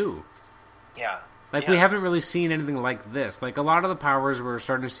something new. Yeah. We haven't really seen anything like this. Like, a lot of the powers we're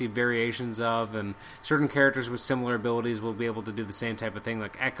starting to see variations of, and certain characters with similar abilities will be able to do the same type of thing,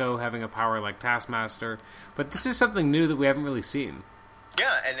 like Echo having a power like Taskmaster. But this is something new that we haven't really seen.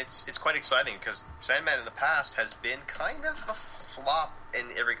 Yeah, and it's quite exciting, because Sandman in the past has been kind of a flop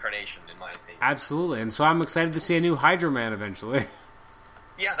in every incarnation, in my opinion. Absolutely, and so I'm excited to see a new Hydra Man eventually.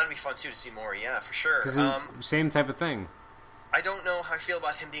 Yeah, that'd be fun, too, to see more, yeah, for sure. Same type of thing. I don't know how I feel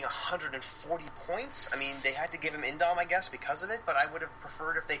about him being 140 points. I mean, they had to give him Indom, I guess, because of it, but I would have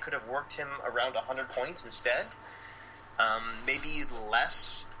preferred if they could have worked him around 100 points instead. Maybe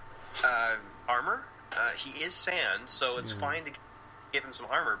less armor. He is sand, so it's fine to give him some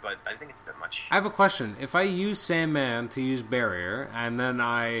armor, but I think it's a bit much. I have a question. If I use Sandman to use Barrier, and then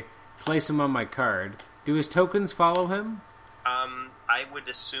I place him on my card, do his tokens follow him? I would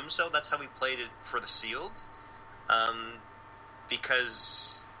assume so. That's how we played it for the sealed.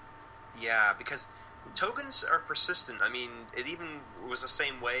 Because tokens are persistent. I mean, it even was the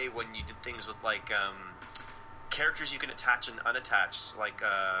same way when you did things with like characters you can attach and unattach. Like,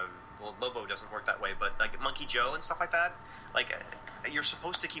 well, Lobo doesn't work that way, but like Monkey Joe and stuff like that. Like, you're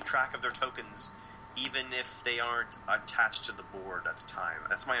supposed to keep track of their tokens even if they aren't attached to the board at the time.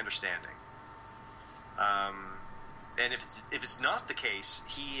 That's my understanding. And if it's not the case,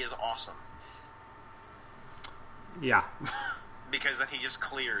 he is awesome. Yeah. Because then he just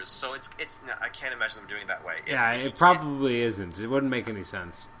clears. So it's I can't imagine them doing it that way. Yeah, it probably isn't. It wouldn't make any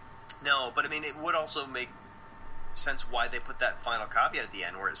sense. No, but I mean, it would also make sense why they put that final caveat at the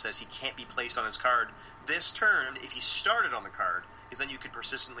end where it says he can't be placed on his card this turn if he started on the card, because then you could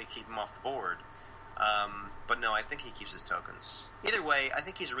persistently keep him off the board. But no, I think he keeps his tokens. Either way, I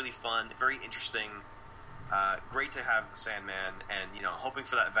think he's really fun, very interesting. Great to have the Sandman, and hoping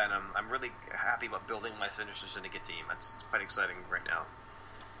for that Venom. I'm really happy about building my Sinister Syndicate team. It's quite exciting right now.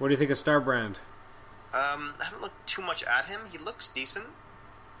 What do you think of Starbrand? I haven't looked too much at him. He looks decent.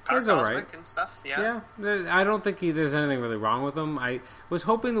 He's all right And stuff. Yeah. I don't think there's anything really wrong with him. I was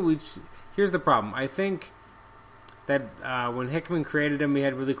hoping that we'd. Here's the problem. I think that when Hickman created him, he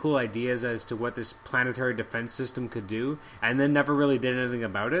had really cool ideas as to what this planetary defense system could do, and then never really did anything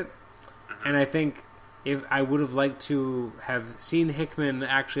about it. Mm-hmm. And I think if I would have liked to have seen Hickman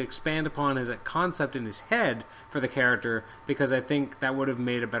actually expand upon his concept in his head for the character, because I think that would have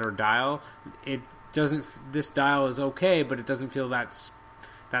made a better dial. It doesn't. This dial is okay, but it doesn't feel that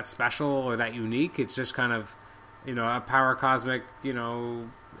special or that unique. It's just kind of, a power cosmic,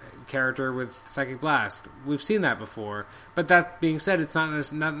 character with Psychic Blast. We've seen that before. But that being said, it's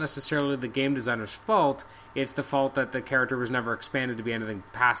not necessarily the game designer's fault. It's the fault that the character was never expanded to be anything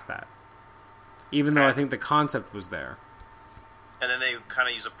past that. Even though I think the concept was there. And then they kind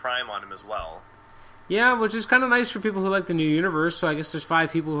of use a prime on him as well. Yeah, which is kind of nice for people who like the new universe, so I guess there's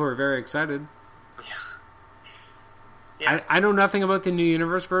 5 people who are very excited. Yeah. Yeah. I know nothing about the new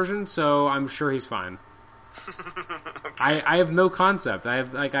universe version, so I'm sure he's fine. Okay. I have no concept. I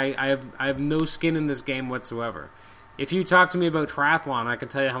have no skin in this game whatsoever. If you talk to me about Triathlon, I can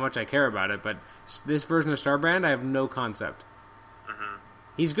tell you how much I care about it, but this version of Starbrand, I have no concept. Mm-hmm.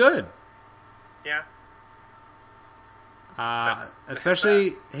 He's good. Yeah.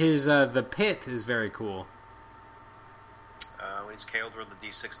 Especially his the pit is very cool. When he's KO'd, roll the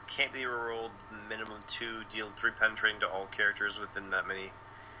D6. Can't be rolled minimum 2. Deal 3 penetrating to all characters within that many.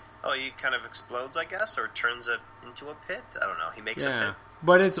 Oh, he kind of explodes, I guess, or turns it into a pit. I don't know. He makes a pit.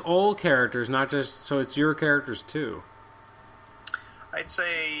 But it's all characters, not just so it's your characters too. I'd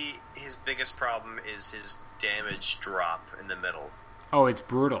say his biggest problem is his damage drop in the middle. Oh, it's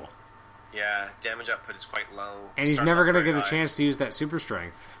brutal. Yeah, damage output is quite low. And he's never going to get a chance to use that super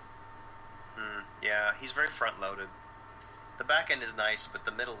strength. Yeah, he's very front-loaded. The back end is nice, but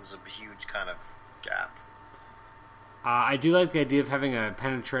the middle is a huge kind of gap. I do like the idea of having a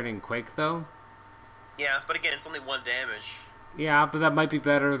penetrating quake, though. Yeah, but again, it's only 1 damage. Yeah, but that might be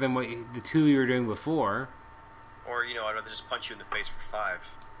better than the 2 you were doing before. Or, I'd rather just punch you in the face for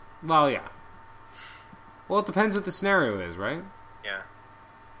 5. Well, yeah. Well, it depends what the scenario is, right? Yeah.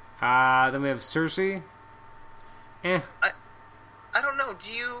 Then we have Cersei. I don't know.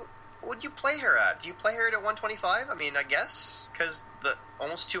 Would you play her at? Do you play her at 125? I mean, I guess, because the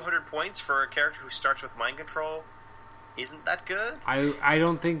almost 200 points for a character who starts with mind control isn't that good. I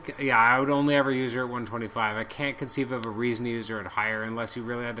don't think. Yeah, I would only ever use her at 125. I can't conceive of a reason to use her at higher unless you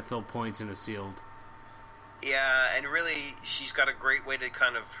really had to fill points in a sealed. Yeah, and really, she's got a great way to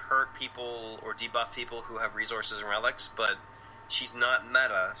kind of hurt people or debuff people who have resources and relics, but she's not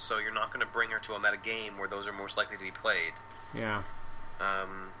meta, so you're not going to bring her to a meta game where those are most likely to be played. Yeah.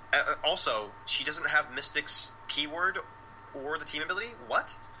 Also, she doesn't have Mystic's keyword or the team ability.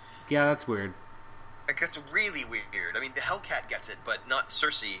 What? Yeah, that's weird. Like, that's really weird. I mean, the Hellcat gets it, but not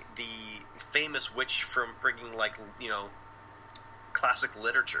Cersei, the famous witch from frigging, classic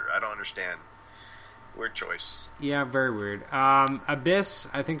literature. I don't understand. Weird choice. Yeah, very weird. Abyss,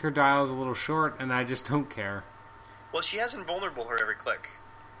 I think her dial is a little short, and I just don't care. Well, she has invulnerable her every click.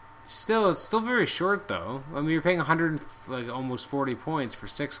 It's still very short, though. I mean, you're paying 100, almost 40 points for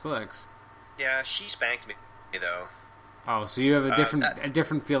 6 clicks. Yeah, she spanked me, though. Oh, so you have a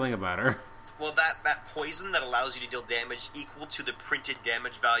different feeling about her. Well, that poison that allows you to deal damage equal to the printed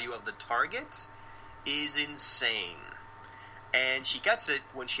damage value of the target is insane. And she gets it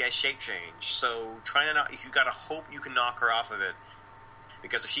when she has shape change. So you gotta hope you can knock her off of it.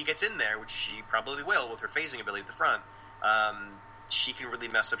 Because if she gets in there, which she probably will with her phasing ability at the front, she can really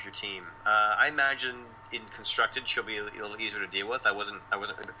mess up your team. I imagine in Constructed she'll be a little easier to deal with. I wasn't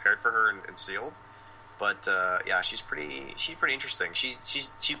really prepared for her in Sealed. But yeah, she's pretty interesting. She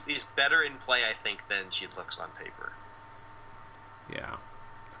is better in play, I think, than she looks on paper. Yeah.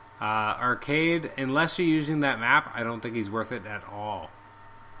 Arcade, unless you're using that map, I don't think he's worth it at all.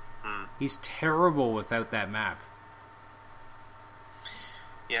 He's terrible without that map.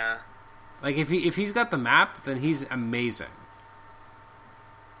 Yeah. Like, if he's got the map, then he's amazing.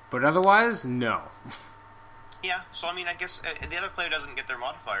 But otherwise, no. Yeah, so I mean, I guess the other player doesn't get their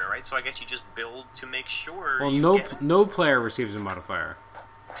modifier, right? So I guess you just build to make sure. Well, no player receives a modifier.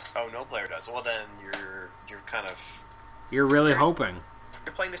 Oh, no player does. Well, then you're kind of. You're really hoping.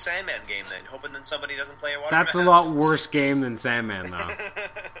 You're playing the Sandman game then, hoping that somebody doesn't play a water. That's a lot worse game than Sandman, though.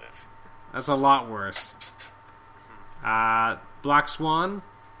 That's a lot worse. Black Swan.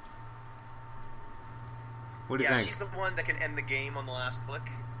 What do you think? Yeah, she's the one that can end the game on the last click.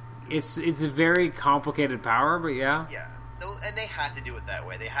 It's a very complicated power, but yeah. Yeah. And they had to do it that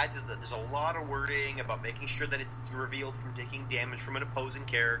way. They had to. There's a lot of wording about making sure that it's revealed from taking damage from an opposing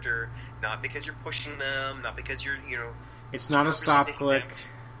character, not because you're pushing them, not because you're. It's not a stop click. Damage,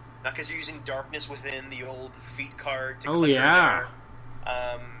 not because you're using darkness within the old feat card to click there.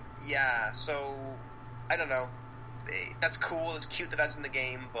 Yeah. So I don't know. That's cool. It's cute that that's in the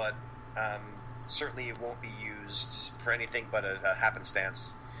game, but certainly it won't be used for anything but a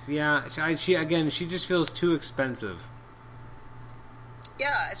happenstance. Yeah, she just feels too expensive.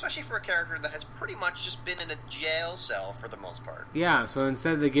 Yeah, especially for a character that has pretty much just been in a jail cell for the most part. Yeah, so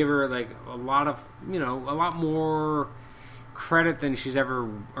instead they give her like a lot more credit than she's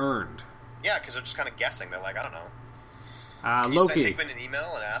ever earned. Yeah, because they're just kind of guessing. They're like, I don't know. Loki. You send Hickman an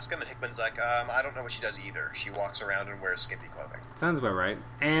email and ask him, and Hickman's like, I don't know what she does either. She walks around and wears skimpy clothing. Sounds about right.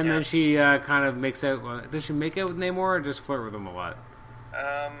 And then she kind of makes out. Does she make out with Namor or just flirt with him a lot?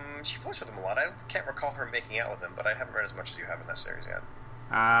 She flirts with him a lot. I can't recall her making out with him, but I haven't read as much as you have in that series yet.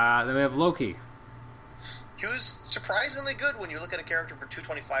 Then we have Loki. He was surprisingly good when you look at a character for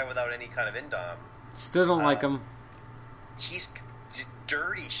 225 without any kind of indom. Still don't like him. He's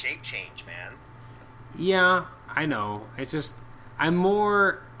dirty shape change, man. Yeah, I know. It's just I'm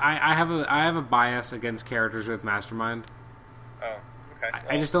more. I have a bias against characters with Mastermind. Oh, okay.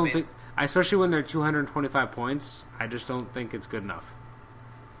 I just don't think, especially when they're 225 points. I just don't think it's good enough.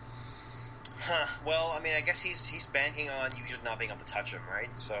 Huh. Well, I mean, I guess he's banking on you just not being able to touch him, right?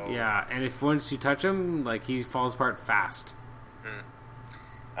 So yeah, and if once you touch him, like he falls apart fast.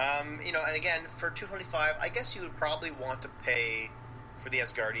 And again, for 225, I guess you would probably want to pay for the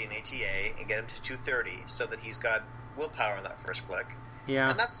Asgardian ATA and get him to 230 so that he's got willpower on that first click. Yeah.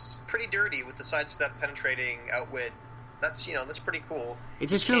 And that's pretty dirty with the sidestep, penetrating, outwit. That's pretty cool. It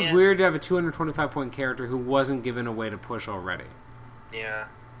just feels weird to have a 225 point character who wasn't given a way to push already. Yeah.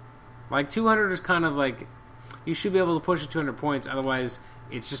 Like 200 is kind of like you should be able to push at 200 points, otherwise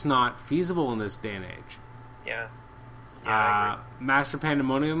it's just not feasible in this day and age. Yeah. I agree. Master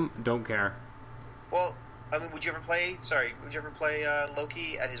Pandemonium, don't care. Well, I mean, would you ever play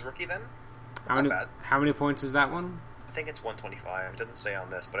Loki at his rookie then? That's not bad. How many points is that one? I think it's 125. It doesn't say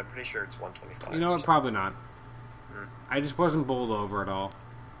on this, but I'm pretty sure it's 125. You know what? Probably not. I just wasn't bowled over at all.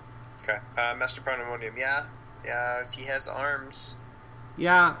 Okay. Master Pandemonium, yeah. Yeah, he has arms.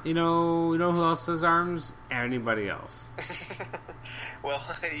 Yeah, you know who else has arms? Anybody else. Well,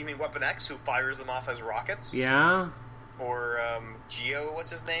 you mean Weapon X, who fires them off as rockets? Yeah. Or Geo,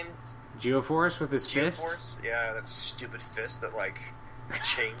 what's his name? Geoforce with his fist? Yeah, that stupid fist that,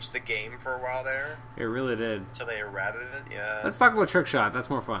 changed the game for a while there. It really did. Until they eradicated it, yeah. Let's talk about Trick Shot. That's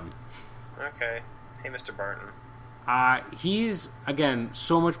more fun. Okay. Hey, Mr. Barton. He's, again,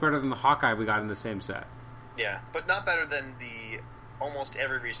 so much better than the Hawkeye we got in the same set. Yeah, but not better than the almost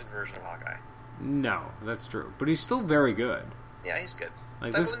every recent version of Hawkeye. No, that's true. But he's still very good. Yeah, he's good. They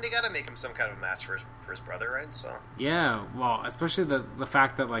gotta make him some kind of match for his brother, right? So yeah, well, especially the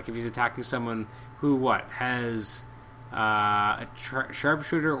fact that if he's attacking someone who has a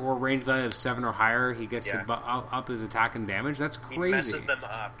sharpshooter or range value of 7 or higher, he gets to up his attack and damage. That's crazy. He messes them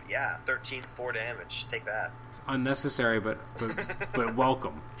up. Yeah, 13-4 damage. Take that. It's unnecessary, but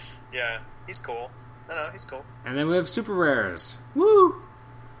welcome. Yeah, he's cool. No, he's cool. And then we have super rares. Woo!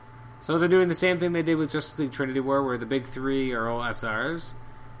 So they're doing the same thing they did with Justice League Trinity War, where the big three are all SRs.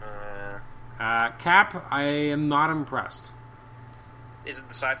 Cap, I am not impressed. Is it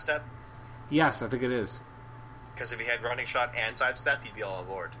the sidestep? Yes, I think it is. Because if he had running shot and sidestep, he'd be all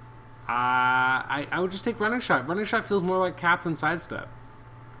aboard. I would just take running shot. Running shot feels more like Cap than sidestep.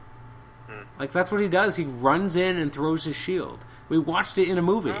 That's what he does. He runs in and throws his shield. We watched it in a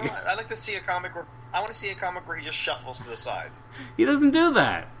movie. I'd like to see a comic where I want to see a comic where he just shuffles to the side. He doesn't do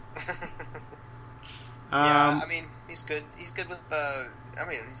that. Yeah, I mean, He's good. He's good with I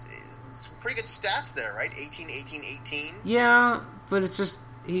mean, he's some pretty good stats there, right? 18, 18, 18. Yeah, but it's just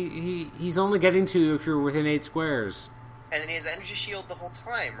he's only getting to you if you're within 8 squares. And then he has energy shield the whole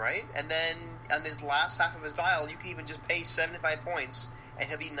time, right? And then on his last half of his dial, you can even just pay 75 points, and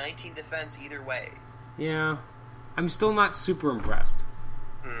he'll be 19 defense either way. Yeah, I'm still not super impressed.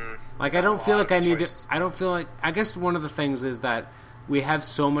 Like, I don't feel like I need to. I don't feel like. I guess one of the things is that we have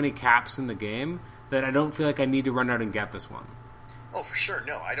so many caps in the game that I don't feel like I need to run out and get this one. Oh, for sure.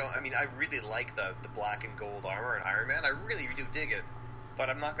 No, I don't. I mean, I really like the black and gold armor in Iron Man. I really do dig it. But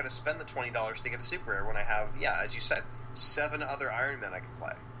I'm not going to spend the $20 to get a super rare when I have, as you said, 7 other Iron Men I can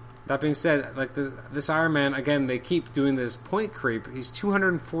play. That being said, like this Iron Man, again, they keep doing this point creep. He's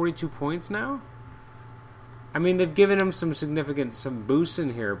 242 points now. I mean, they've given him some boosts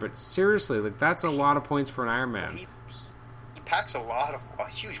in here, but seriously, like that's a lot of points for an Iron Man. He packs a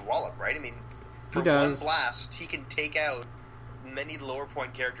huge wallop, right? I mean, for one blast, he can take out many lower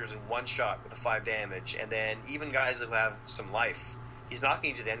point characters in one shot with a 5 damage, and then even guys who have some life, he's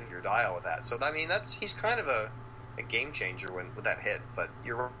knocking you to the end of your dial with that. So I mean, he's kind of a game changer with that hit. But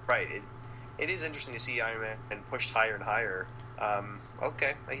you're right, it is interesting to see Iron Man pushed higher and higher.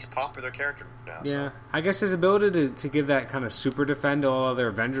 Okay, he's a popular character now. Yeah, so. I guess his ability to give that kind of super defend to all other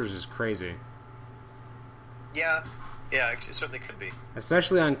Avengers is crazy. Yeah, it certainly could be.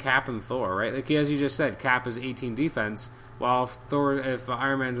 Especially on Cap and Thor, right? Like, as you just said, Cap is 18 defense, while if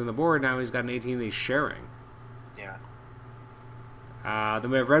Iron Man's on the board, now he's got an 18 that he's sharing. Yeah.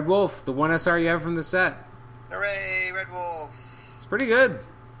 Then we have Red Wolf, the one SR you have from the set. Hooray, Red Wolf! It's pretty good.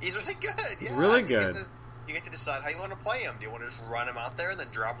 He's really good, yeah. He's really good. You get to decide how you want to play him. Do you want to just run him out there and then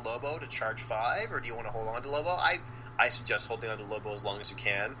drop Lobo to charge 5, or do you want to hold on to Lobo? I suggest holding on to Lobo as long as you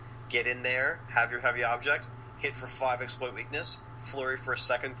can. Get in there, have your heavy object, hit for 5 exploit weakness, flurry for a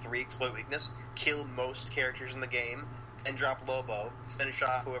second 3 exploit weakness, kill most characters in the game, and drop Lobo, finish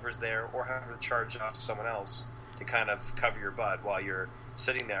off whoever's there, or have him charge off to someone else to kind of cover your butt while you're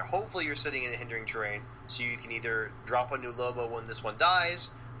sitting there. Hopefully you're sitting in a hindering terrain, so you can either drop a new Lobo when this one dies,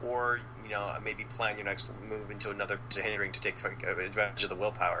 or maybe plan your next move into another hindering to take advantage of the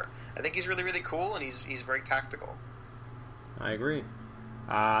willpower. I think he's really, really cool, and he's very tactical. I agree.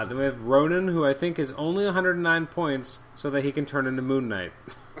 Then we have Ronan, who I think is only 109 points, so that he can turn into Moon Knight.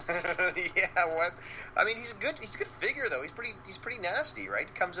 Yeah, what? I mean, he's a good figure though. He's pretty nasty, right?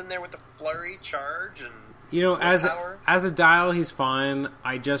 He comes in there with the flurry charge and as a dial, he's fine.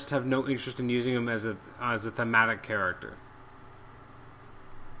 I just have no interest in using him as a thematic character.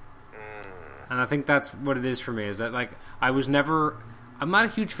 And I think that's what it is for me, is that, like, I'm not a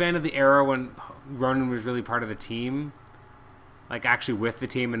huge fan of the era when Ronan was really part of the team. Like, actually with the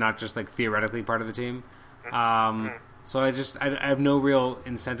team and not just, like, theoretically part of the team. So I have no real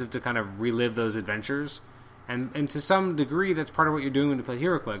incentive to kind of relive those adventures. And to some degree, that's part of what you're doing when you play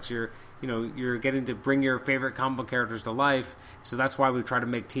HeroClix. You're getting to bring your favorite comic book characters to life. So that's why we try to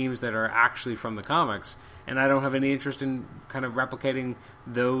make teams that are actually from the comics. And I don't have any interest in kind of replicating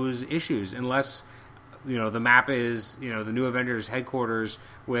those issues unless, the map is, the New Avengers headquarters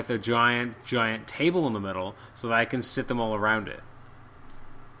with a giant table in the middle so that I can sit them all around it.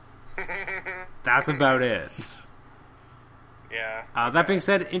 That's about it. Yeah. That being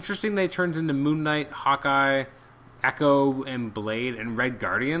said, interesting that he turns into Moon Knight, Hawkeye, Echo, and Blade, and Red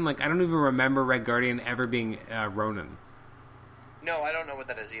Guardian. Like, I don't even remember Red Guardian ever being Ronan. No, I don't know what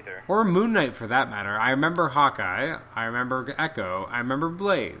that is either. Or Moon Knight, for that matter. I remember Hawkeye, I remember Echo, I remember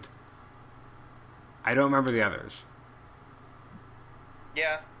Blade. I don't remember the others.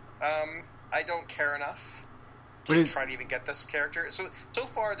 Yeah, I don't care enough to try to even get this character. So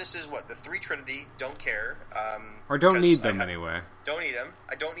far, this is the 3 Trinity. Don't care. Or don't need them anyway. Don't need them.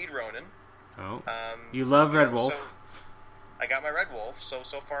 I don't need Ronan. Oh. You love Red Wolf. So I got my Red Wolf. So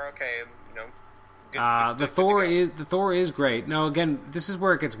far, okay. The Thor is great. Now again, this is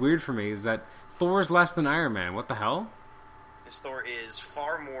where it gets weird for me. Is that Thor's less than Iron Man? What the hell? This Thor is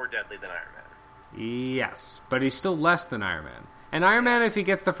far more deadly than Iron Man. Yes, but he's still less than Iron Man. And Iron Man, if he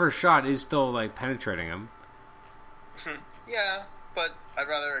gets the first shot, is still like penetrating him. Yeah, but I'd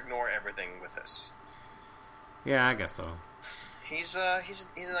rather ignore everything with this. Yeah, I guess so. He's a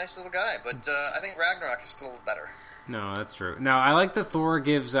nice little guy, but I think Ragnarok is still better. No, that's true. Now, I like that Thor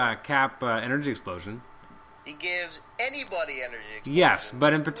gives Cap energy explosion. He gives anybody energy explosion. Yes,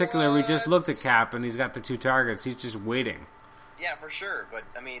 but in particular, we just looked at Cap, and he's got the 2 targets. He's just waiting. Yeah, for sure. But,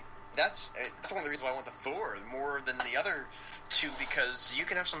 I mean, that's one of the reasons why I want the Thor more than the other 2, because you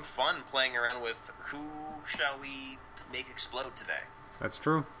can have some fun playing around with who shall we make explode today. That's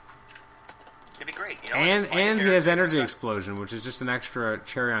true. It'd be great. And he has energy explosion, which is just an extra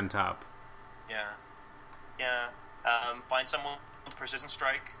cherry on top. Yeah. Yeah. Find someone with Precision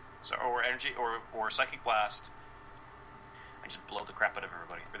Strike, or Energy, or Psychic Blast, and just blow the crap out of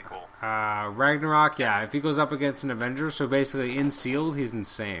everybody. Really cool. Ragnarok, yeah, if he goes up against an Avenger, so basically in sealed, he's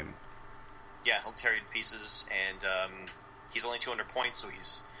insane. Yeah, he'll tear you to pieces, and he's only 200 points, so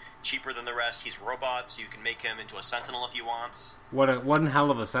he's cheaper than the rest. He's robots. You can make him into a Sentinel if you want. One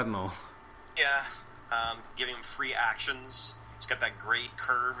hell of a Sentinel. Yeah, giving him free actions. He's got that great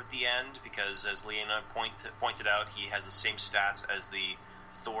curve at the end because, as Leona pointed out, he has the same stats as the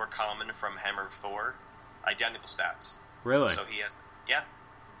Thor common from Hammer of Thor. Identical stats. Really? So he has, yeah,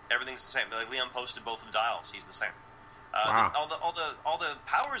 everything's the same. Like Leon posted both of the dials. He's the same. Wow. All the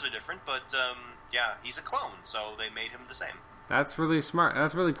powers are different, but yeah, he's a clone, so they made him the same. That's really smart.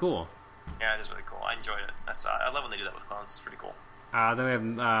 That's really cool. Yeah, it is really cool. I enjoyed it. I love when they do that with clones. It's pretty cool. Then we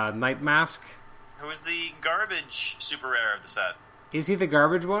have Night Mask. Who is the garbage super rare of the set? Is he the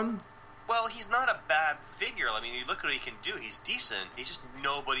garbage one? Well, he's not a bad figure. I mean, you look at what he can do. He's decent. He's just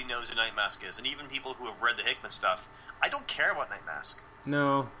nobody knows who Night Mask is, and even people who have read the Hickman stuff, I don't care about Night Mask.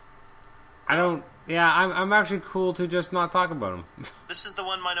 No, I don't. Yeah, I'm actually cool to just not talk about him. This is the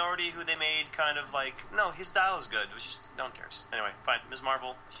one minority who they made kind of like, no, his style is good. It was just no one cares. Anyway, fine. Ms.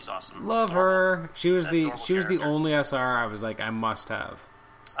 Marvel, she's awesome. Love her. She was the character. only SR I was like, I must have.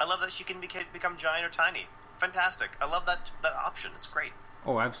 I love that she can become giant or tiny. Fantastic. I love that option. It's great.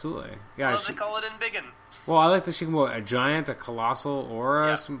 Oh, absolutely. Yeah. I love they call it in biggin. Well, I like that she can go a giant, a colossal, or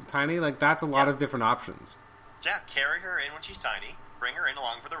a tiny. Like that's a lot of different options. Yeah, carry her in when she's tiny, bring her in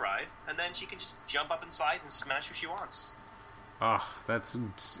along for the ride, and then she can just jump up in size and smash who she wants. Oh,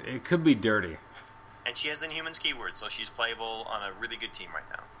 it could be dirty. And she has the Inhumans keyword, so she's playable on a really good team right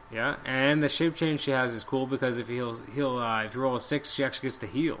now. Yeah, and the shape change she has is cool because if you roll a 6, she actually gets to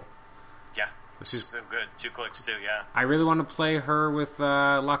heal. Yeah, which is so good. 2 clicks too. Yeah. I really want to play her with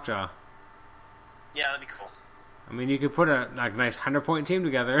Lockjaw. Yeah, that'd be cool. I mean, you could put a nice 100-point team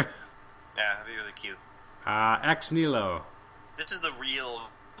together. Yeah, that'd be really cute. Ex Nilo. This is the real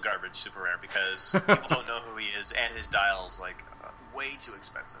garbage super rare because people don't know who he is, and his dial's way too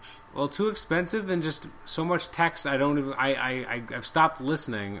expensive. Well, too expensive and just so much text. I don't even. I've stopped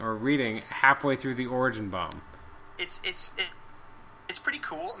listening or reading halfway through the Origin Bomb. It's pretty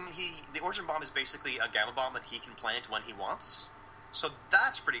cool. I mean, the Origin Bomb is basically a gamma bomb that he can plant when he wants. So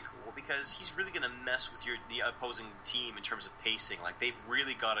that's pretty cool because he's really going to mess with the opposing team in terms of pacing. Like they've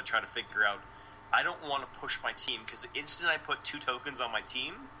really got to try to figure out. I don't want to push my team because the instant I put 2 tokens on my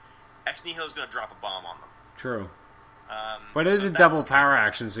team, Ex Nihilo is going to drop a bomb on them. True. But it is a double power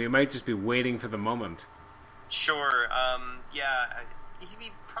action, so you might just be waiting for the moment. Sure. Yeah, he'd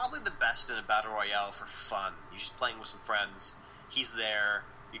be probably the best in a battle royale for fun. You're just playing with some friends. He's there.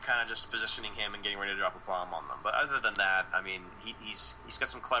 You're kind of just positioning him and getting ready to drop a bomb on them. But other than that, I mean, he's got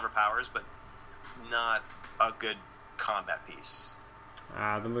some clever powers, but not a good combat piece.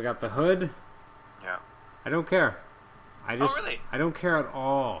 Then we got the Hood. Yeah. I don't care. Really? I don't care at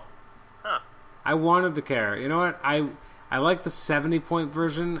all. Huh. I wanted to care. You know what? I like the 70-point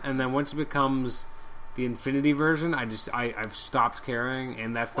version, and then once it becomes the Infinity version, I've stopped caring,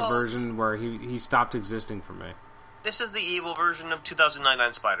 and that's the version where he stopped existing for me. This is the evil version of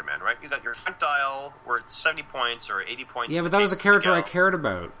 2009 Spider-Man, right? You got your front dial where it's 70 points or 80 points. Yeah, but that was a character I cared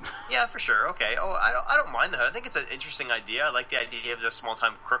about. Yeah, for sure. Okay. Oh, I don't mind that. I think it's an interesting idea. I like the idea of the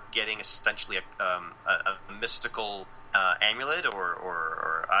small-time crook getting essentially a mystical amulet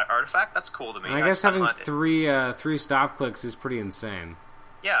or artifact. That's cool to me. And I guess having three stop clicks is pretty insane.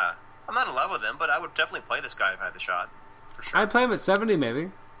 Yeah. I'm not in love with him, but I would definitely play this guy if I had the shot. For sure. I'd play him at 70, maybe.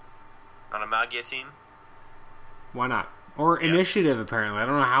 On a Magia team? Why not? Or Initiative, apparently. I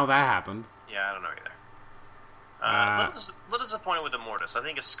don't know how that happened. Yeah, I don't know either. Little disappointed with Immortus. I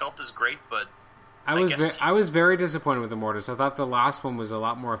think his sculpt is great, but I was very disappointed with Immortus. I thought the last one was a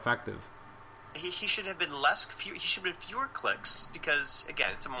lot more effective. He should have been he should have been fewer clicks because,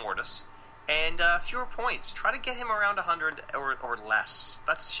 again, it's Immortus. And fewer points. Try to get him around 100 or less.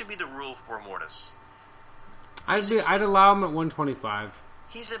 That should be the rule for Immortus. I'd allow him at 125.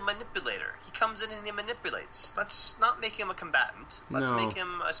 He's a manipulator. He comes in and he manipulates. Let's not make him a combatant. Let's make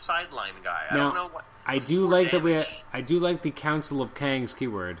him a sideline guy. I don't know what. I do like the Council of Kangs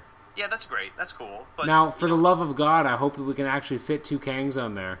keyword. Yeah, that's great. That's cool. But now, for the love of God, I hope that we can actually fit 2 Kangs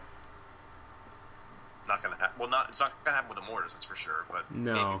on there. Not gonna happen. Well, it's not gonna happen with Immortus, that's for sure. But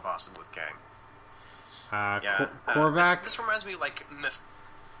maybe possible with Kang. Korvac. This reminds me like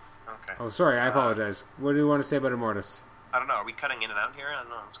Okay. Oh, sorry. I apologize. What do you want to say about Immortus? I don't know. Are we cutting in and out here? I don't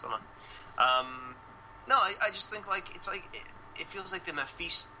know what's going on. No, I just think it feels like the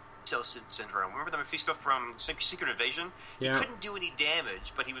Mephisto syndrome. Remember the Mephisto from Secret Invasion? He couldn't do any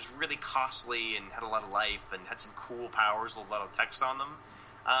damage, but he was really costly and had a lot of life and had some cool powers, a lot of text on them.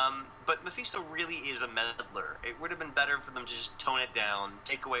 But Mephisto really is a meddler. It would have been better for them to just tone it down,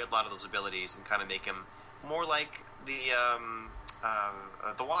 take away a lot of those abilities, and kind of make him more like the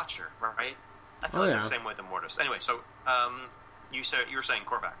Watcher, right? I feel like it's the same way with the Mortis. Anyway, so you were saying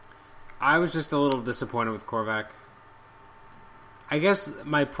Korvac. I was just a little disappointed with Korvac. I guess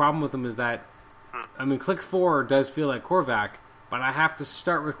my problem with him is that, I mean, Click 4 does feel like Korvac, but I have to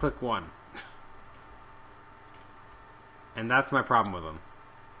start with Click 1. And that's my problem with him.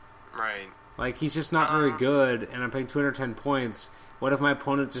 Right. Like, he's just not very good, and I'm paying 210 points. What if my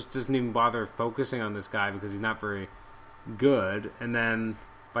opponent just doesn't even bother focusing on this guy because he's not very good, and then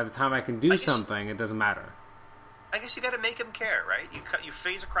by the time I can do something, it doesn't matter? I guess you got to make him care, right? You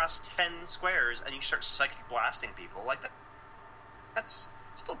phase across 10 squares, and you start psychic blasting people like that. That's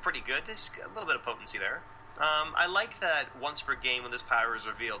still pretty good. There's a little bit of potency there. I like that once per game when this power is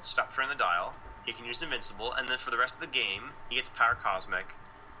revealed, stop turning the dial. He can use Invincible, and then for the rest of the game, he gets Power Cosmic.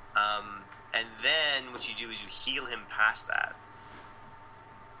 And then what you do is you heal him past that.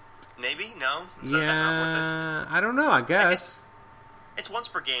 Maybe? No? Is that not worth it? I don't know, I guess. It's once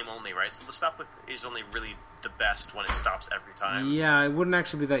per game only, right? So the stop is only really the best when it stops every time. Yeah, it wouldn't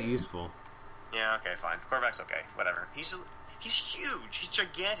actually be that useful. Yeah, okay, fine. Korvac's okay, whatever. He's huge. He's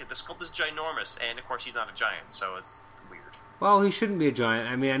gigantic. The sculpt is ginormous, and of course he's not a giant, so it's weird. Well, he shouldn't be a giant.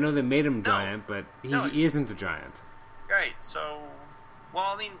 I mean, I know they made him giant, but he isn't a giant. Right. So,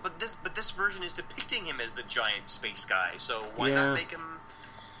 well, I mean, but this version is depicting him as the giant space guy. So why not make him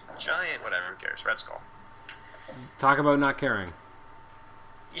giant? Whatever. Who cares? Red Skull. Talk about not caring.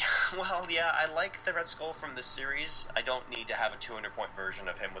 Yeah, well, yeah, I like the Red Skull from this series. I don't need to have a 200-point version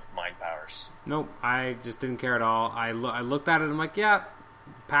of him with mind powers. Nope, I just didn't care at all. I looked at it and I'm like, yeah,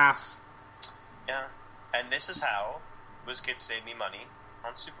 pass. Yeah, and this is how WizKids saved me money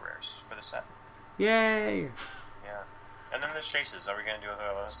on Super Rares for the set. Yay! Yeah, and then there's chases. Are we going to do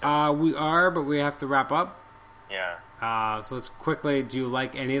those? We are, but we have to wrap up. Yeah. So let's quickly, do you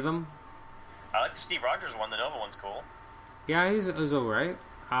like any of them? I like the Steve Rogers one. The Nova one's cool. Yeah, he's alright.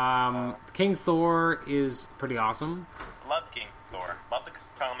 King Thor is pretty awesome. Love King Thor. Love the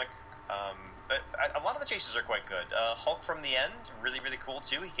comic. A lot of the chases are quite good. Hulk from the End, really, really cool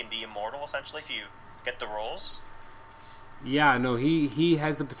too. He can be immortal essentially if you get the rolls. Yeah, no, he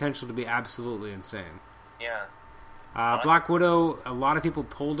has the potential to be absolutely insane. Yeah. Black Widow, a lot of people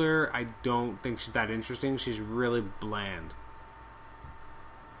pulled her. I don't think she's that interesting. She's really bland.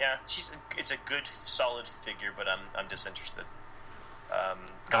 Yeah, it's a good, solid figure, but I'm disinterested.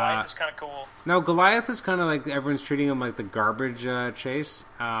 Goliath is kind of cool. No, Goliath is kind of like everyone's treating him like the garbage chase.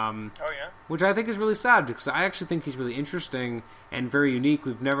 Oh, yeah? Which I think is really sad, because I actually think he's really interesting and very unique.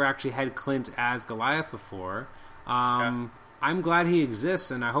 We've never actually had Clint as Goliath before. I'm glad he exists,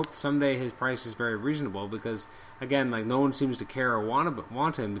 and I hope someday his price is very reasonable, because, again, like, no one seems to care or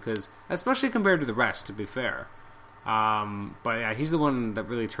want him, because, especially compared to the rest, to be fair. But yeah, he's the one that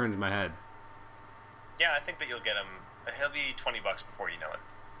really turns my head. Yeah, I think that you'll get him. He'll be $20 before you know it.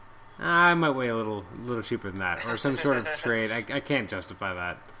 I might weigh a little cheaper than that, or some sort of trade. I can't justify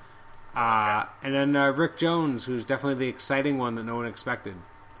that. And then Rick Jones, who's definitely the exciting one that no one expected.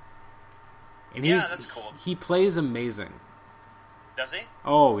 And that's cool. He plays amazing. Does he?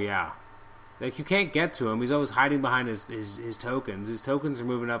 Oh yeah, like you can't get to him. He's always hiding behind his tokens. His tokens are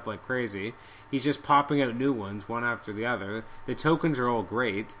moving up like crazy. He's just popping out new ones one after the other. The tokens are all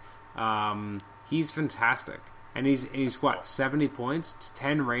great. He's fantastic. And he's what, 70 points,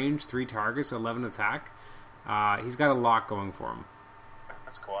 10 range, 3 targets, 11 attack. He's got a lot going for him.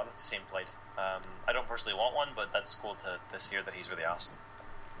 That's cool. I'd like to see him played. I don't personally want one, but that's cool to hear that he's really awesome.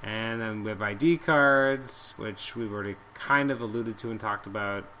 And then we have ID cards, which we've already kind of alluded to and talked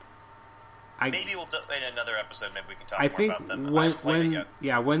about. Maybe we'll in another episode. Maybe we can talk more about them.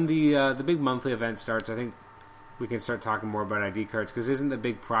 When the big monthly event starts, I think we can start talking more about ID cards, because isn't the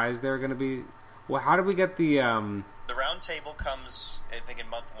big prize there going to be? Well, how do we get the The round table comes, I think, in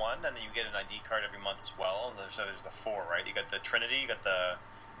month 1, and then you get an ID card every month as well. And so there's the 4, right? You got the Trinity, you got the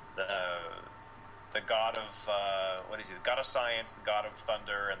god of what is he? The god of science, the god of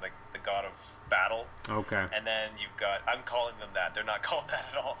thunder, and the god of battle. Okay. And then you've got, I'm calling them that. They're not called that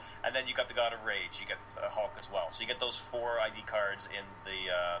at all. And then you got the god of rage. You get Hulk as well. So you get those 4 ID cards in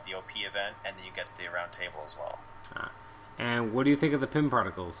the OP event, and then you get the round table as well. And what do you think of the Pym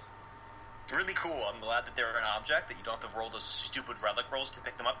particles? Really cool. I'm glad that they're an object, that you don't have to roll those stupid relic rolls to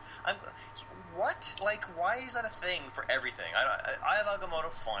pick them up. What? Like, why is that a thing for everything? I have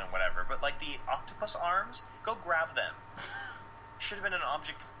Agamotto, fine, whatever. But, like, the octopus arms, go grab them. Should have been an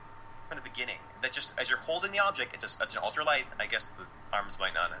object from the beginning. That just as you're holding the object, it's an ultralight. I guess the arms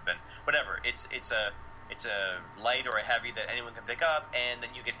might not have been. Whatever. It's a light or a heavy that anyone can pick up, and then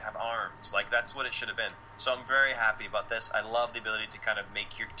you get to have arms. Like, that's what it should have been. So I'm very happy about this. I love the ability to kind of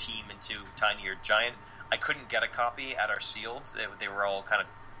make your team into tiny or giant. I couldn't get a copy at our sealed. They were all kind of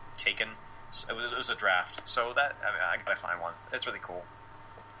taken. So it was a draft. So that, I gotta find one. It's really cool.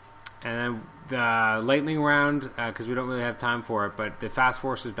 And then the lightning round, because we don't really have time for it, but the Fast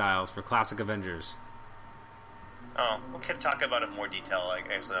Forces dials for Classic Avengers. Oh, we can talk about it in more detail, I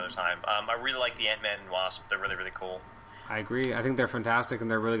guess, another time. I really like the Ant-Man and Wasp. They're really, really cool. I agree. I think they're fantastic,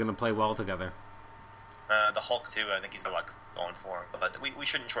 and they're really going to play well together. The Hulk, too, I think he's got a lot going for him. But we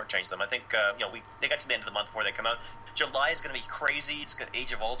shouldn't shortchange them. I think, they got to the end of the month before they come out. July is going to be crazy. It's got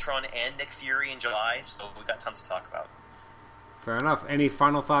Age of Ultron and Nick Fury in July, so we've got tons to talk about. Fair enough. Any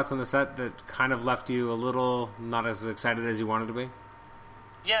final thoughts on the set that kind of left you a little not as excited as you wanted to be?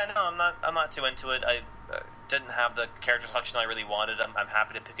 Yeah, no, I'm not too into it. I didn't have the character selection I really wanted. I'm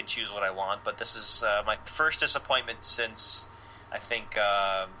happy to pick and choose what I want, but this is my first disappointment since, I think,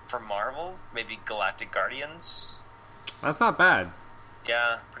 from Marvel, maybe Galactic Guardians. That's not bad.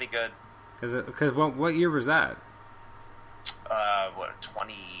 Yeah, pretty good. Because what year was that?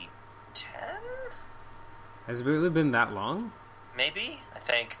 2010? Has it really been that long? Maybe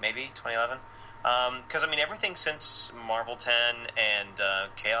 2011. Because, everything since Marvel 10 and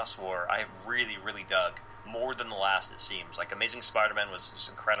Chaos War, I have really, really dug. More than the last, it seems. Like, Amazing Spider-Man was just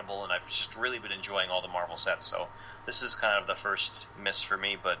incredible, and I've just really been enjoying all the Marvel sets, so this is kind of the first miss for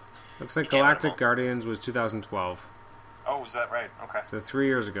me, but... Looks like Galactic Guardians was 2012. Oh, is that right? Okay. So 3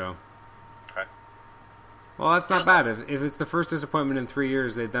 years ago. Okay. Well, that's not bad. If it's the first disappointment in 3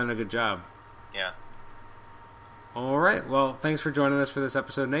 years, they've done a good job. Yeah. All right. Well, thanks for joining us for this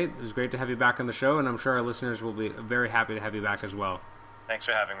episode, Nate. It was great to have you back on the show, and I'm sure our listeners will be very happy to have you back as well. Thanks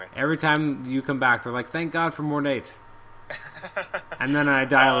for having me. Every time you come back, they're like, thank God for more Nate. And then I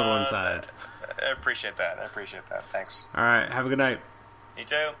die a little inside. I appreciate that. Thanks. All right. Have a good night. You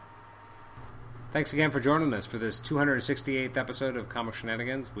too. Thanks again for joining us for this 268th episode of Comic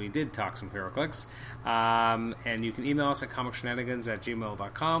Shenanigans. We did talk some HeroClix. And you can email us at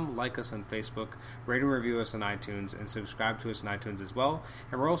comicshenanigans@gmail.com, like us on Facebook, rate and review us on iTunes, and subscribe to us on iTunes as well.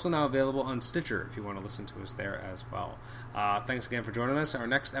 And we're also now available on Stitcher if you want to listen to us there as well. Thanks again for joining us. Our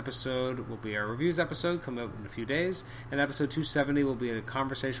next episode will be our reviews episode, coming up in a few days. And episode 270 will be a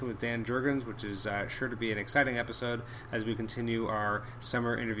conversation with Dan Jurgens, which is sure to be an exciting episode as we continue our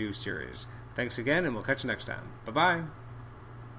summer interview series. Thanks again, and we'll catch you next time. Bye-bye.